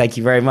is say thank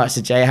you very much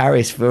to Jay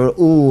Harris for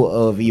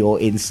all of your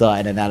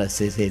insight and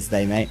analysis here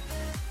today, mate.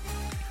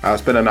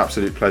 It's been an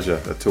absolute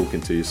pleasure talking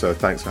to you, so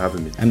thanks for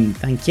having me.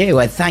 Thank you.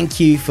 Well, thank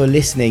you for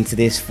listening to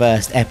this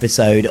first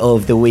episode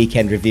of the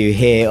Weekend Review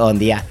here on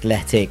The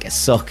Athletic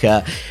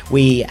Soccer.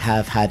 We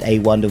have had a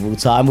wonderful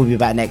time. We'll be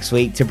back next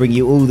week to bring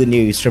you all the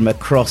news from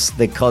across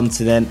the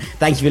continent.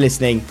 Thank you for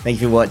listening.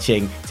 Thank you for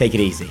watching. Take it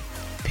easy.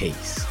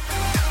 Peace.